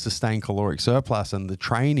time and the sustained caloric surplus and the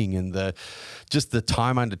training and just the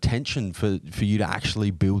time under tension for you to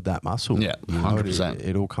actually build that muscle. Yeah, 100%.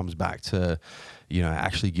 It all comes back to,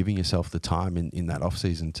 actually giving yourself the time in that off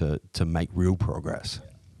season to make real progress.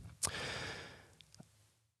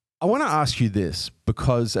 I want to ask you this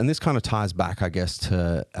because, and this kind of ties back, I guess,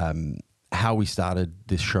 to how we started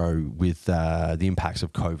this show with the impacts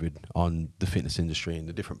of COVID on the fitness industry and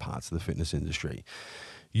the different parts of the fitness industry.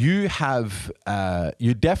 You have,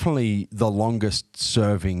 you're definitely the longest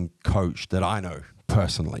serving coach that I know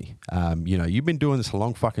personally. You've been doing this a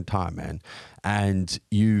long fucking time, man, and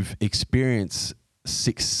you've experienced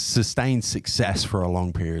sustained success for a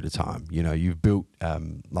long period of time. You've built,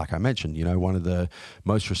 like I mentioned, one of the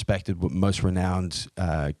most respected, most renowned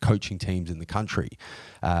coaching teams in the country,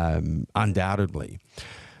 undoubtedly.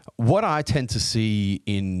 What I tend to see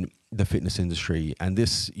in the fitness industry, and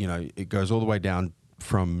this, it goes all the way down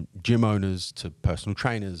from gym owners to personal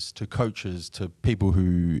trainers to coaches to people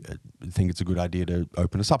who think it's a good idea to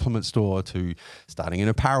open a supplement store to starting an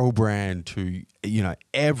apparel brand to,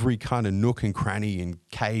 every kind of nook and cranny and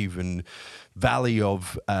cave and valley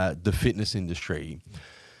of the fitness industry.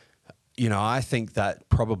 I think that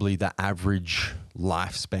probably the average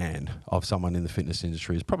lifespan of someone in the fitness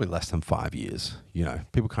industry is probably less than 5 years.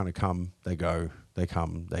 People kind of come, they go, they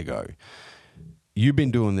come, they go. You've been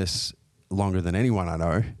doing this longer than anyone I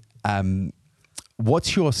know.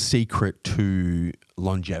 What's your secret to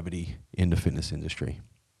longevity in the fitness industry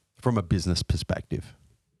from a business perspective?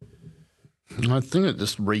 I think it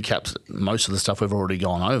just recaps most of the stuff we've already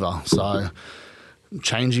gone over. So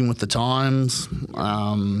changing with the times,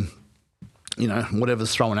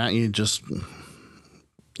 whatever's thrown at you, you just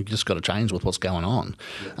got to change with what's going on.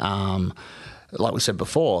 Like we said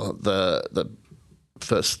before, the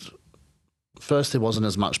First, there wasn't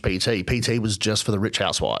as much PT. PT was just for the rich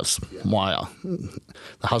housewives. Why?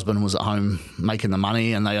 The husband was at home making the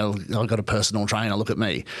money and I got a personal trainer, look at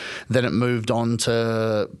me. Then it moved on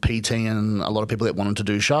to PT and a lot of people that wanted to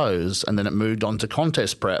do shows. And then it moved on to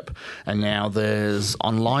contest prep. And now there's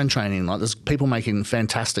online training. Like there's people making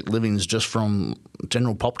fantastic livings just from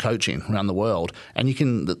general pop coaching around the world. And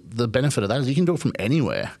the benefit of that is you can do it from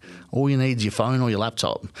anywhere. All you need is your phone or your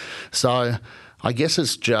laptop. So I guess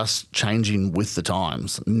it's just changing with the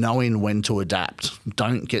times, knowing when to adapt.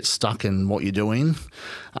 Don't get stuck in what you're doing.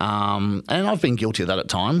 And I've been guilty of that at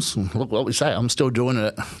times. Look what we say, I'm still doing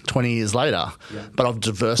it 20 years later. Yeah. But I've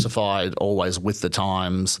diversified always with the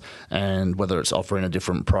times, and whether it's offering a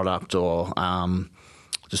different product or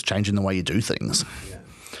just changing the way you do things. Yeah.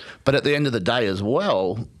 But at the end of the day as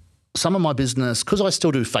well, some of my business, because I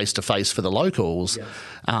still do face-to-face for the locals,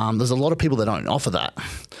 there's a lot of people that don't offer that.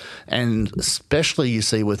 And especially you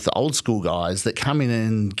see with the old school guys that come in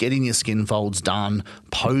and getting your skin folds done,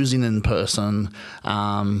 posing in person.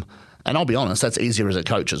 And I'll be honest, that's easier as a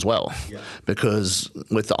coach as well. Yeah. Because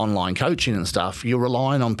with the online coaching and stuff, you're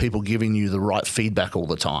relying on people giving you the right feedback all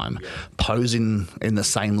the time, posing in the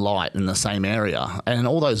same light, in the same area. And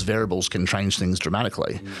all those variables can change things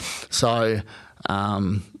dramatically. So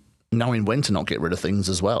knowing when to not get rid of things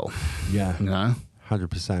as well. Yeah.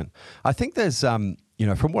 100%. I think there's, from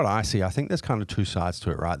what I see, I think there's kind of two sides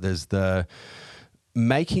to it, right? There's the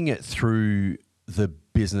making it through the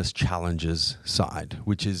business challenges side,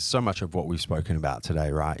 which is so much of what we've spoken about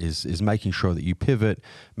today, right? Is making sure that you pivot,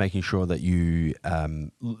 making sure that you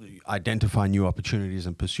identify new opportunities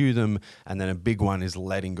and pursue them. And then a big one is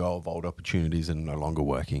letting go of old opportunities and no longer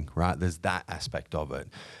working, right? There's that aspect of it.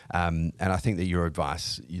 And I think that your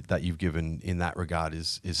advice that you've given in that regard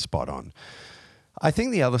is spot on. I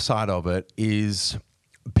think the other side of it is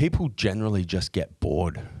people generally just get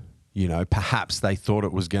bored. Perhaps they thought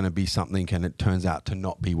it was going to be something and it turns out to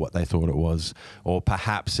not be what they thought it was. Or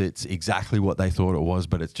perhaps it's exactly what they thought it was,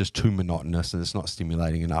 but it's just too monotonous and it's not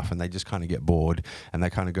stimulating enough. And they just kind of get bored and they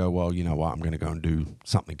kind of go, well, you know what, I'm going to go and do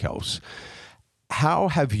something else. How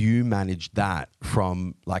have you managed that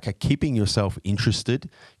from keeping yourself interested,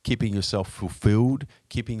 keeping yourself fulfilled,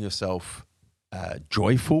 keeping yourself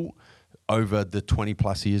joyful over the 20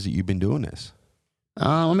 plus years that you've been doing this?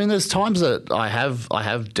 There's times that I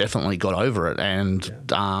have definitely got over it and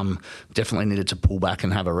definitely needed to pull back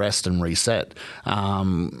and have a rest and reset.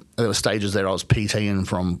 There were stages there I was PTing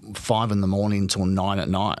from 5 a.m. till 9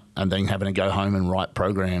 p.m. and then having to go home and write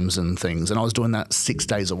programs and things. And I was doing that 6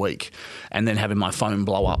 days a week and then having my phone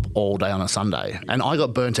blow up all day on a Sunday. And I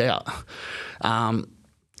got burnt out.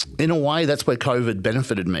 in a way, that's where COVID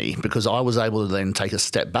benefited me, because I was able to then take a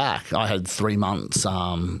step back. I had 3 months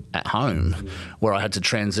at home where I had to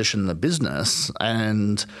transition the business,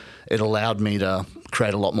 and it allowed me to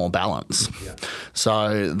create a lot more balance. Yeah.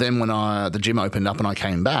 So then when the gym opened up and I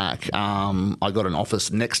came back, I got an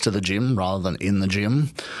office next to the gym rather than in the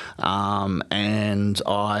gym, and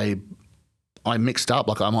I mixed up.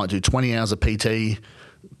 Like, I might do 20 hours of PT,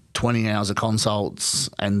 20 hours of consults,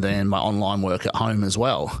 and then my online work at home as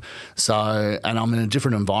well. So, and I'm in a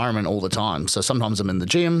different environment all the time. So sometimes I'm in the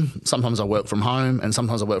gym, sometimes I work from home, and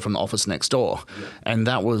sometimes I work from the office next door. Yeah. And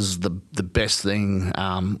that was the best thing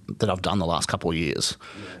that I've done the last couple of years.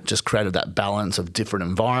 Yeah. Just created that balance of different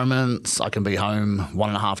environments. I can be home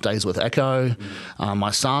 1.5 days with Echo,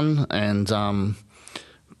 my son, and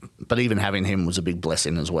but even having him was a big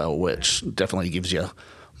blessing as well, which definitely gives you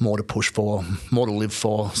more to push for, more to live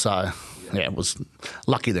for. So, yeah, it was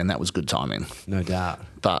lucky then. That was good timing. No doubt.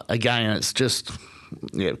 But again, it's just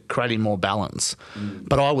creating more balance.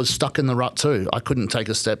 But I was stuck in the rut too. I couldn't take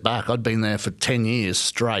a step back. I'd been there for 10 years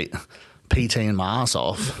straight, PTing my ass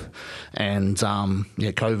off. And,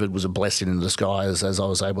 COVID was a blessing in disguise as I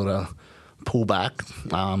was able to pull back,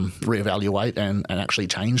 reevaluate, and actually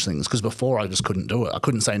change things. Because before I just couldn't do it. I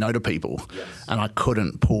couldn't say no to people, and I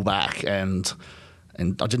couldn't pull back, and I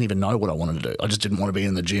didn't even know what I wanted to do. I just didn't want to be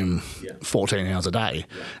in the gym 14 hours a day.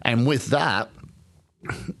 Yeah. And with that,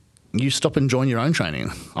 you stop enjoying your own training.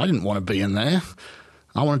 I didn't want to be in there.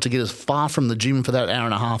 I wanted to get as far from the gym for that hour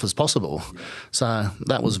and a half as possible. Yeah. So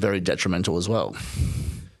that was very detrimental as well.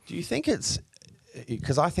 Do you think it's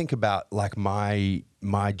because I think about like my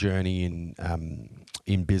journey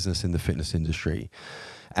in business in the fitness industry,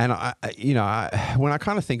 and when I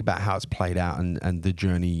kind of think about how it's played out and the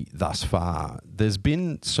journey thus far, there's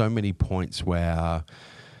been so many points where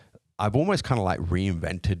I've almost kind of like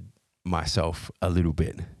reinvented myself a little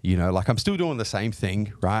bit, like I'm still doing the same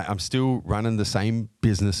thing, right? I'm still running the same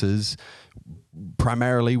businesses.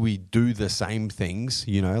 Primarily, we do the same things,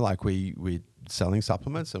 like we're selling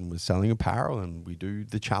supplements and we're selling apparel and we do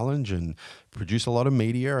the challenge and produce a lot of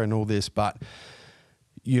media and all this. But,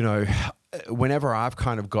 whenever I've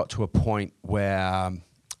kind of got to a point where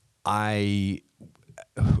I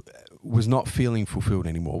was not feeling fulfilled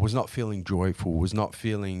anymore, was not feeling joyful,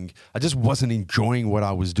 I just wasn't enjoying what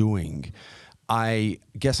I was doing. I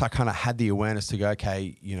guess I kind of had the awareness to go,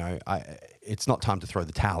 okay, it's not time to throw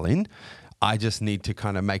the towel in. I just need to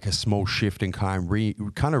kind of make a small shift and kind of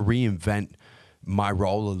reinvent my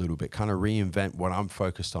role a little bit, kind of reinvent what I'm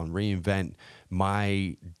focused on, reinvent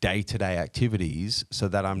my day-to-day activities so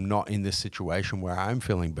that I'm not in this situation where I'm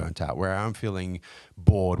feeling burnt out, where I'm feeling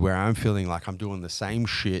bored, where I'm feeling like I'm doing the same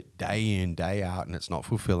shit day in, day out, and it's not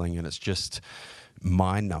fulfilling and it's just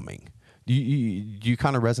mind-numbing. Do you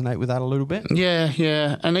kind of resonate with that a little bit?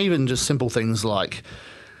 Yeah. And even just simple things like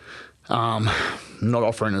not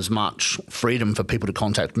offering as much freedom for people to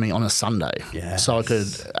contact me on a Sunday. Yes. So I could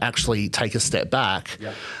actually take a step back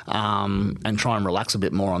and try and relax a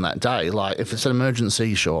bit more on that day. Like if it's an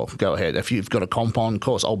emergency, sure, go ahead. If you've got a comp on, of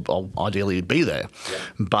course, I'll ideally be there. Yeah.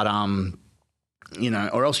 But,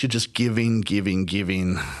 or else you're just giving,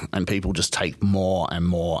 and people just take more and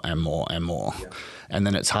more and more and more. Yeah. And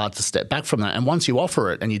then it's hard to step back from that. And once you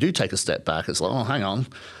offer it and you do take a step back, it's like, oh, hang on,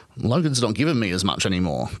 Logan's not giving me as much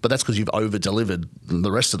anymore. But that's because you've over-delivered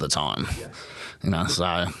the rest of the time. Yeah.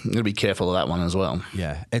 So you got to be careful of that one as well.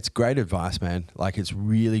 Yeah, it's great advice, man. Like it's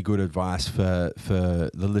really good advice for the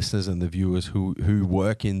listeners and the viewers who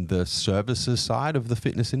work in the services side of the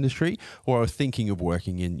fitness industry or are thinking of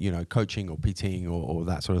working in, coaching or PTing or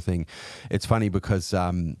that sort of thing. It's funny because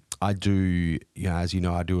I do, as you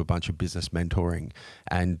know, I do a bunch of business mentoring,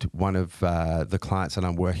 and one of the clients that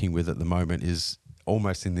I'm working with at the moment is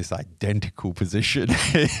almost in this identical position.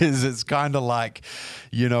 It's kind of like,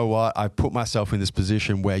 you know what, I put myself in this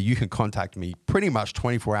position where you can contact me pretty much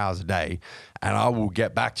 24 hours a day and I will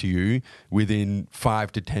get back to you within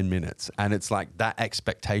 5 to 10 minutes. And it's like that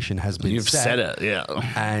expectation has been You've set it, yeah.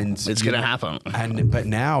 And it's going to happen. But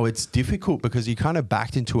now it's difficult because you kind of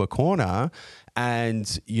backed into a corner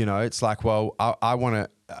and, it's like, well, I want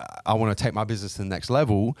to take my business to the next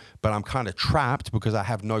level, but I'm kind of trapped because I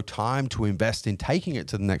have no time to invest in taking it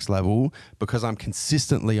to the next level because I'm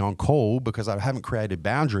consistently on call because I haven't created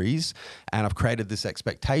boundaries and I've created this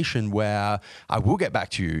expectation where I will get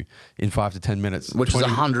back to you in 5 to 10 minutes. Which is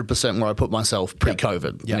 100% where I put myself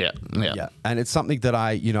pre-COVID. Yeah. And it's something that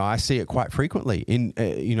I see it quite frequently in,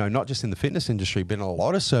 not just in the fitness industry, but in a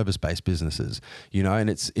lot of service-based businesses, and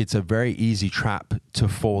it's a very easy trap to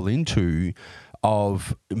fall into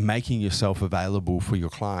of making yourself available for your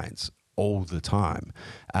clients all the time.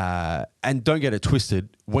 And don't get it twisted.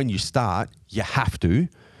 When you start, you have to,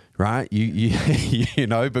 right? You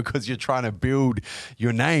know, because you're trying to build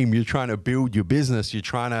your name, you're trying to build your business, you're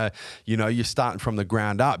trying to, you know, you're starting from the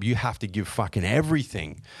ground up. You have to give fucking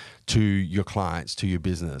everything to your clients, to your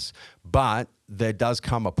business. But there does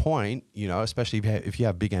come a point, you know, especially if you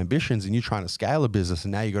have big ambitions and you're trying to scale a business,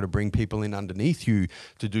 and now you got to bring people in underneath you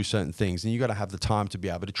to do certain things, and you got to have the time to be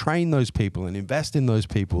able to train those people and invest in those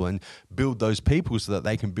people and build those people so that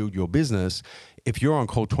they can build your business. If you're on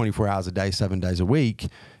call 24 hours a day, 7 days a week,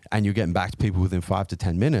 and you're getting back to people within 5 to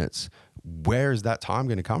 10 minutes, where is that time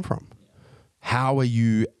going to come from? How are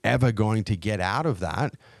you ever going to get out of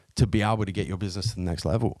that to be able to get your business to the next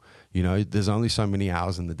level? You know, there's only so many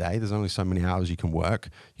hours in the day. There's only so many hours you can work.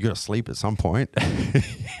 You got to sleep at some point,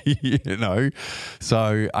 you know?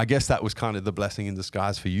 So I guess that was kind of the blessing in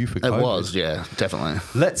disguise for you for COVID. It was, yeah, definitely.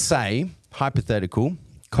 Let's say, hypothetical,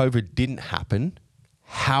 COVID didn't happen.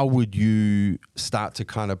 How would you start to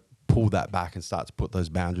kind of pull that back and start to put those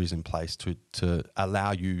boundaries in place to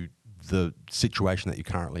allow you the situation that you're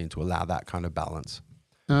currently in, to allow that kind of balance?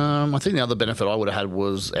 I think the other benefit I would have had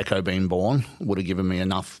was Echo being born. Would have given me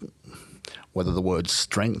enough, whether the word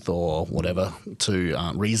strength or whatever,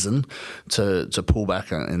 to reason to pull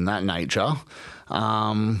back in that nature.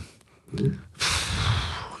 I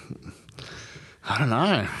don't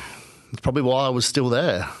know. It's probably why I was still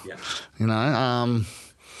there. Yeah. You know,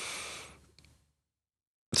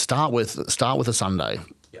 start with a Sunday.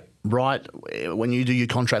 Yeah. Right when you do your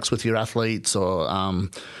contracts with your athletes, or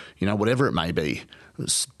you know, whatever it may be,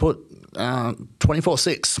 put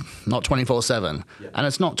 24/6, not 24/7. Yeah. And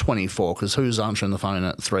it's not 24, because who's answering the phone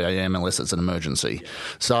at 3 a.m. unless it's an emergency? Yeah.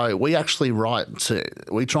 So we actually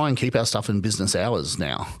we try and keep our stuff in business hours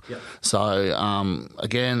now. Yeah. So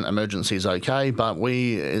again, emergency is okay, but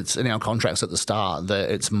it's in our contracts at the start that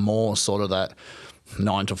it's more sort of that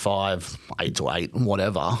 9 to 5, 8 to 8,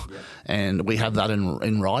 whatever. Yeah. And we have that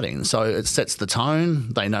in writing. So it sets the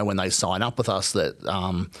tone. They know when they sign up with us that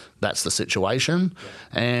that's the situation.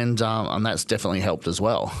 Yeah. And that's definitely helped as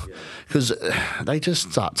well. Because they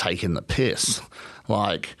just start taking the piss.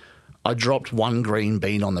 Like, I dropped one green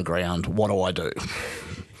bean on the ground. What do I do?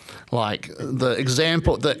 Like,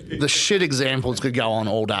 the shit examples could go on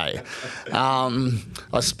all day.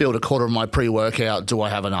 I spilled a quarter of my pre-workout. Do I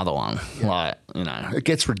have another one? Yeah. Like, you know, it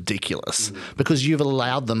gets ridiculous because you've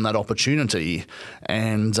allowed them that opportunity,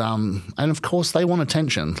 and of course they want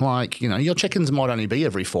attention. Like, you know, your check-ins might only be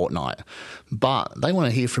every fortnight, but they want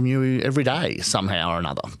to hear from you every day somehow or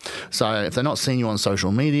another. So if they're not seeing you on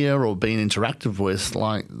social media or being interactive with,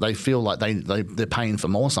 like, they feel like they're paying for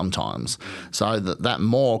more sometimes. So that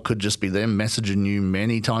more could just be them messaging you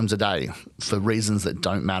many times a day for reasons that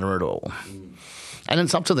don't matter at all. And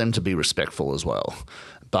it's up to them to be respectful as well.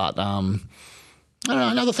 But I don't know,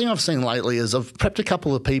 another thing I've seen lately is I've prepped a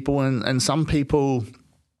couple of people, and some people,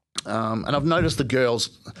 and I've noticed the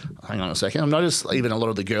girls, hang on a second, I've noticed even a lot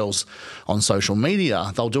of the girls on social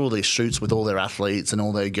media, they'll do all these shoots with all their athletes and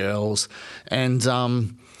all their girls, and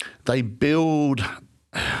they build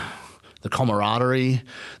the camaraderie.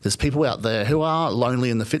 There's people out there who are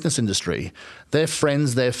lonely in the fitness industry. Their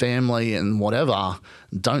friends, their family and whatever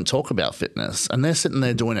don't talk about fitness, and they're sitting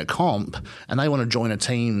there doing a comp, and they want to join a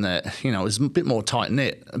team that, you know, is a bit more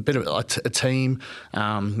tight-knit, a bit of a team,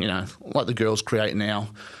 you know, like the girls create now.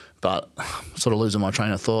 But sort of losing my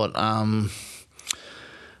train of thought.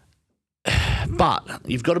 But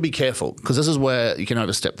you've got to be careful, because this is where you can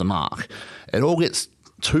overstep the mark. It all gets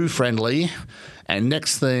too friendly, and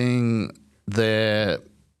next thing they're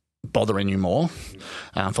bothering you more,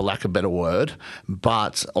 for lack of a better word,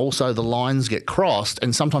 but also the lines get crossed,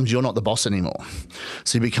 and sometimes you're not the boss anymore.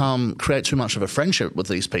 So you create too much of a friendship with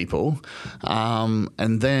these people,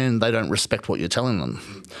 and then they don't respect what you're telling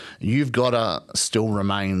them. You've got to still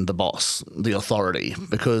remain the boss, the authority,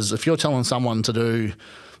 because if you're telling someone to do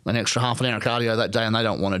an extra half an hour of cardio that day and they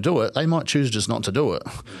don't want to do it, they might choose just not to do it.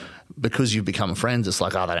 Because you've become friends, it's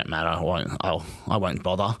like, oh, that don't matter, I won't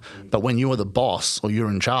bother. But when you are the boss or you're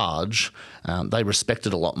in charge, they respect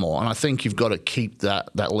it a lot more. And I think you've got to keep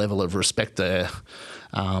that level of respect there,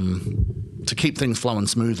 to keep things flowing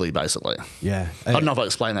smoothly, basically. Yeah. I don't know if I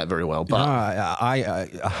explained that very well, but no, I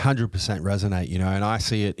 100% resonate, you know, and I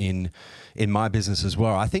see it in my business as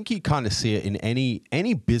well. I think you kind of see it in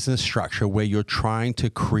any business structure where you're trying to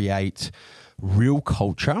create real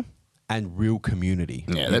culture and real community.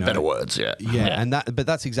 Yeah, they're better words, yeah. Yeah, but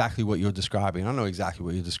that's exactly what you're describing. I know exactly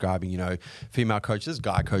what you're describing. You know, female coaches,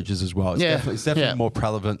 guy coaches as well. It's definitely more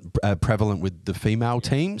prevalent with the female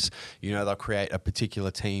teams. You know, they'll create a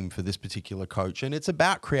particular team for this particular coach, and it's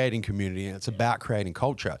about creating community, and it's about creating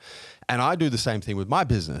culture. And I do the same thing with my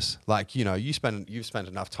business. Like, you've spent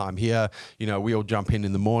enough time here. We all jump in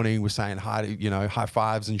the morning. We're saying hi to, high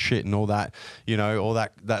fives and shit and all that, all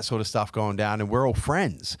that sort of stuff going down. And we're all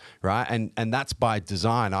friends, right? And that's by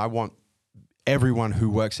design. I want everyone who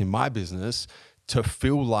works in my business to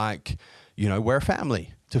feel like, we're a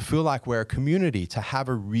family, to feel like we're a community, to have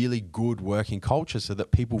a really good working culture so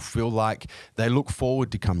that people feel like they look forward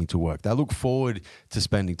to coming to work. They look forward to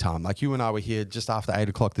spending time. Like you and I were here just after 8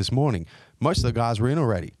 o'clock this morning. Most of the guys were in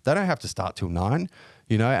already. They don't have to start till 9,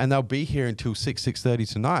 and they'll be here until 6:30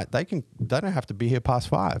 tonight. They don't have to be here past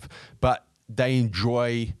 5, but they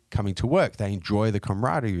enjoy coming to work. They enjoy the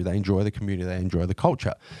camaraderie. They enjoy the community. They enjoy the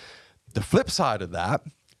culture. The flip side of that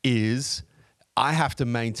is I have to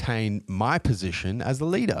maintain my position as the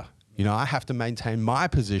leader. I have to maintain my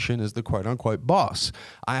position as the quote unquote boss.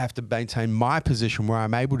 I have to maintain my position where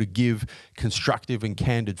I'm able to give constructive and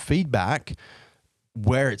candid feedback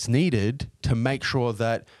where it's needed to make sure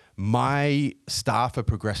that my staff are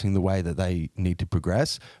progressing the way that they need to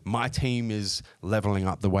progress. My team is leveling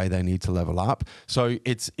up the way they need to level up. So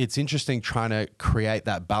it's interesting trying to create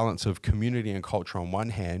that balance of community and culture on one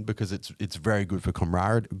hand, because it's very good for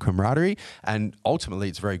camaraderie, and ultimately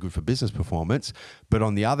it's very good for business performance. But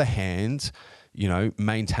on the other hand,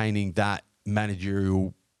 maintaining that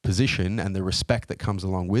managerial position and the respect that comes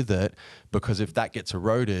along with it, because if that gets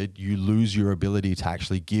eroded, you lose your ability to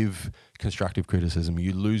actually give constructive criticism,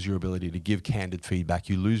 you lose your ability to give candid feedback,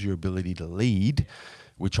 you lose your ability to lead,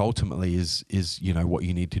 which ultimately is what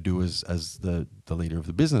you need to do as the leader of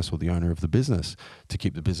the business or the owner of the business to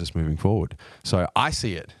keep the business moving forward. So I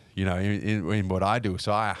see it in what I do.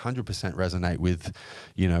 So I 100% resonate with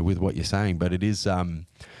what you're saying, but it is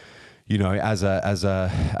as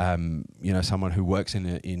a someone who works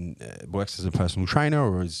works as a personal trainer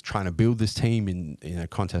or is trying to build this team in a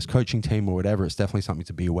contest coaching team or whatever, it's definitely something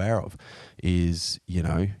to be aware of. Is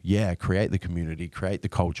create the community, create the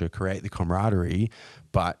culture, create the camaraderie,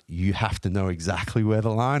 but you have to know exactly where the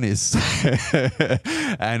line is,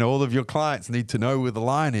 and all of your clients need to know where the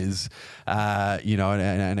line is,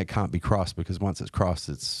 and it can't be crossed, because once it's crossed,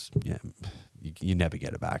 you never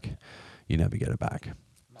get it back. You never get it back.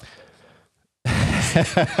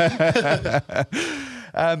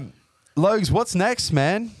 Logs, what's next,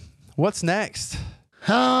 man? What's next?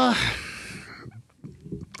 Well,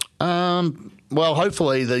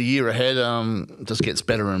 hopefully the year ahead just gets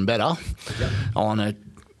better and better on a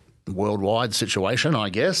worldwide situation, I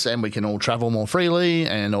guess, and we can all travel more freely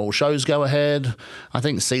and all shows go ahead. I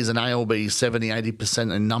think season A will be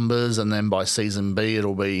 70-80% in numbers, and then by season B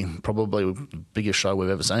it'll be probably the biggest show we've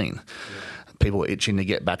ever seen. People are itching to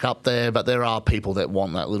get back up there, but there are people that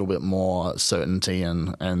want that little bit more certainty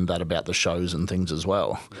and that about the shows and things as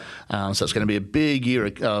well. So it's going to be a big year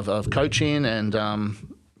of coaching and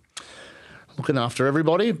looking after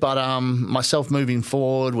everybody. But myself moving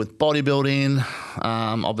forward with bodybuilding,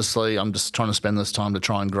 obviously I'm just trying to spend this time to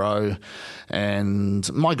try and grow.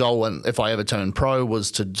 And my goal, if I ever turned pro,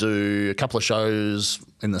 was to do a couple of shows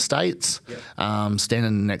in the States,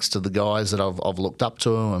 standing next to the guys that I've looked up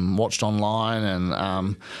to and watched online,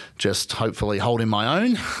 and just hopefully holding my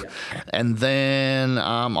own. And then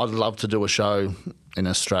I'd love to do a show in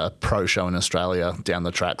Australia, a pro show in Australia down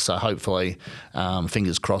the track. So hopefully,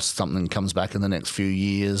 fingers crossed, something comes back in the next few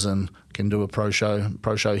years and can do a pro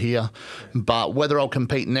show here. But whether I'll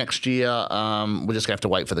compete next year, we're just gonna have to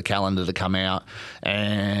wait for the calendar to come out.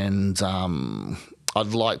 And I'd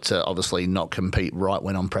like to obviously not compete right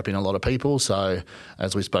when I'm prepping a lot of people. So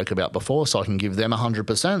as we spoke about before, so I can give them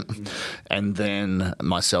 100% and then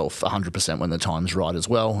myself 100% when the time's right as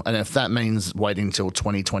well. And if that means waiting till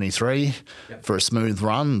 2023 for a smooth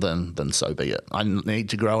run, then so be it. I need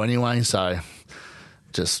to grow anyway. So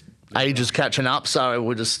just age is catching up, so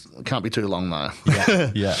we just can't be too long though.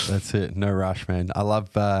 Yeah, that's it. No rush, man. I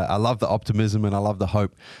love the optimism and I love the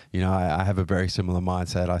hope. I have a very similar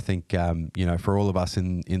mindset. I think for all of us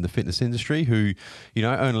in the fitness industry who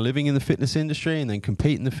earn a living in the fitness industry and then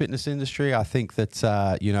compete in the fitness industry, I think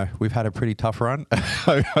that we've had a pretty tough run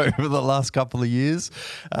over the last couple of years.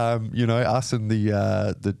 Us and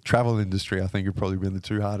the travel industry, I think, have probably been the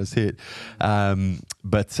two hardest hit.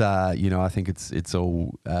 But I think it's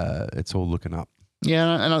all looking up.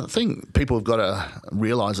 Yeah, and I think people have got to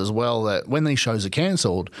realise as well that when these shows are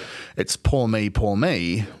cancelled, it's poor me,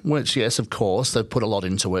 which, yes, of course, they've put a lot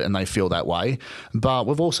into it and they feel that way. But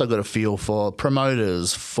we've also got to feel for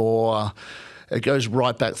promoters, for it goes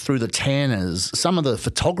right back through the tanners. Some of the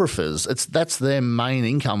photographers, that's their main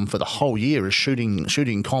income for the whole year is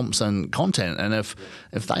shooting comps and content. And if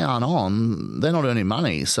they aren't on, they're not earning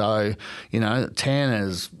money. So,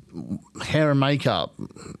 tanners, hair and makeup,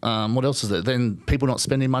 what else is there? Then people not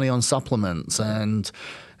spending money on supplements and,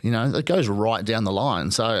 it goes right down the line.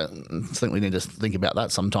 So I think we need to think about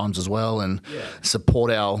that sometimes as well and support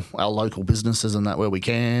our local businesses and that where we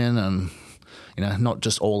can and, not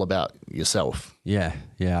just all about yourself. Yeah.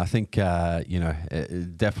 I think,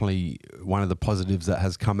 definitely one of the positives that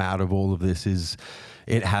has come out of all of this is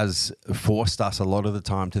it has forced us a lot of the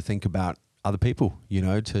time to think about other people,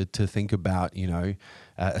 to think about,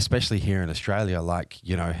 especially here in Australia, like,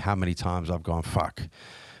 how many times I've gone, fuck,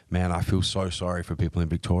 man, I feel so sorry for people in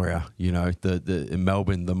Victoria, the in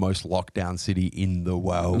Melbourne, the most locked down city in the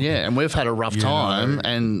world. Yeah, and we've had a rough time,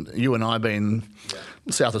 and you and I being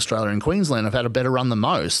South Australia and Queensland have had a better run than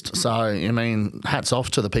most. So, hats off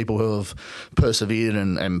to the people who have persevered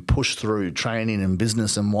and pushed through training and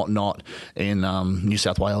business and whatnot in New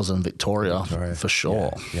South Wales and Victoria. For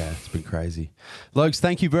sure. Yeah, it's been crazy. Logs,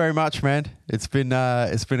 thank you very much, man. It's been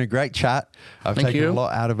a great chat. I've taken a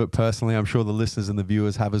lot out of it personally. I'm sure the listeners and the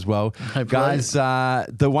viewers have as well. Guys,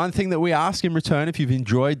 the one thing that we ask in return, if you've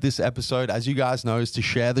enjoyed this episode, as you guys know, is to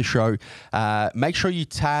share the show. Make sure you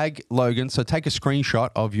tag Logan. So take a screenshot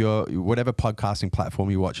of your whatever podcasting platform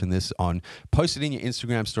you're watching this on. Post it in your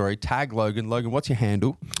Instagram story. Tag Logan. Logan, what's your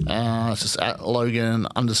handle? It's just at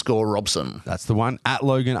Logan_Robson. That's the one. At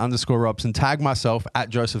Logan_Robson. Tag myself at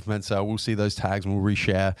Joseph Mensah. We'll see those tags and we'll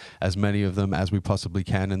reshare as many of them as we possibly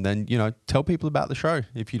can. And then, tell people about the show.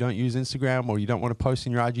 If you don't use Instagram or you don't want to post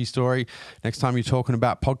in your IG story, next time you're talking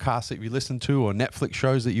about podcasts that you listen to or Netflix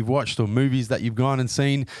shows that you've watched or movies that you've gone and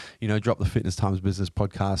seen, drop the Fitness Times Business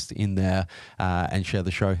podcast in there and share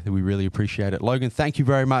the show. We really appreciate it. Logan, thank you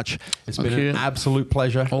very much. It's been an absolute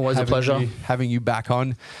pleasure. Always a pleasure. Having you back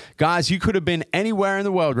on. Guys, you could have been anywhere in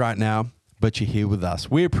the world right now, but you're here with us.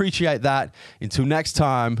 We appreciate that. Until next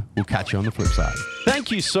time, we'll catch you on the flip side.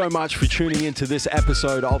 Thank you so much for tuning into this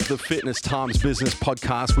episode of the Fitness Times Business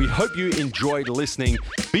Podcast. We hope you enjoyed listening.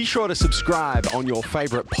 Be sure to subscribe on your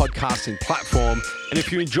favorite podcasting platform. And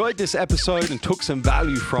if you enjoyed this episode and took some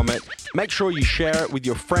value from it, make sure you share it with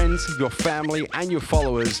your friends, your family, and your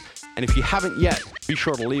followers. And if you haven't yet, be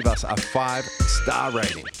sure to leave us a 5-star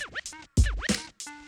rating.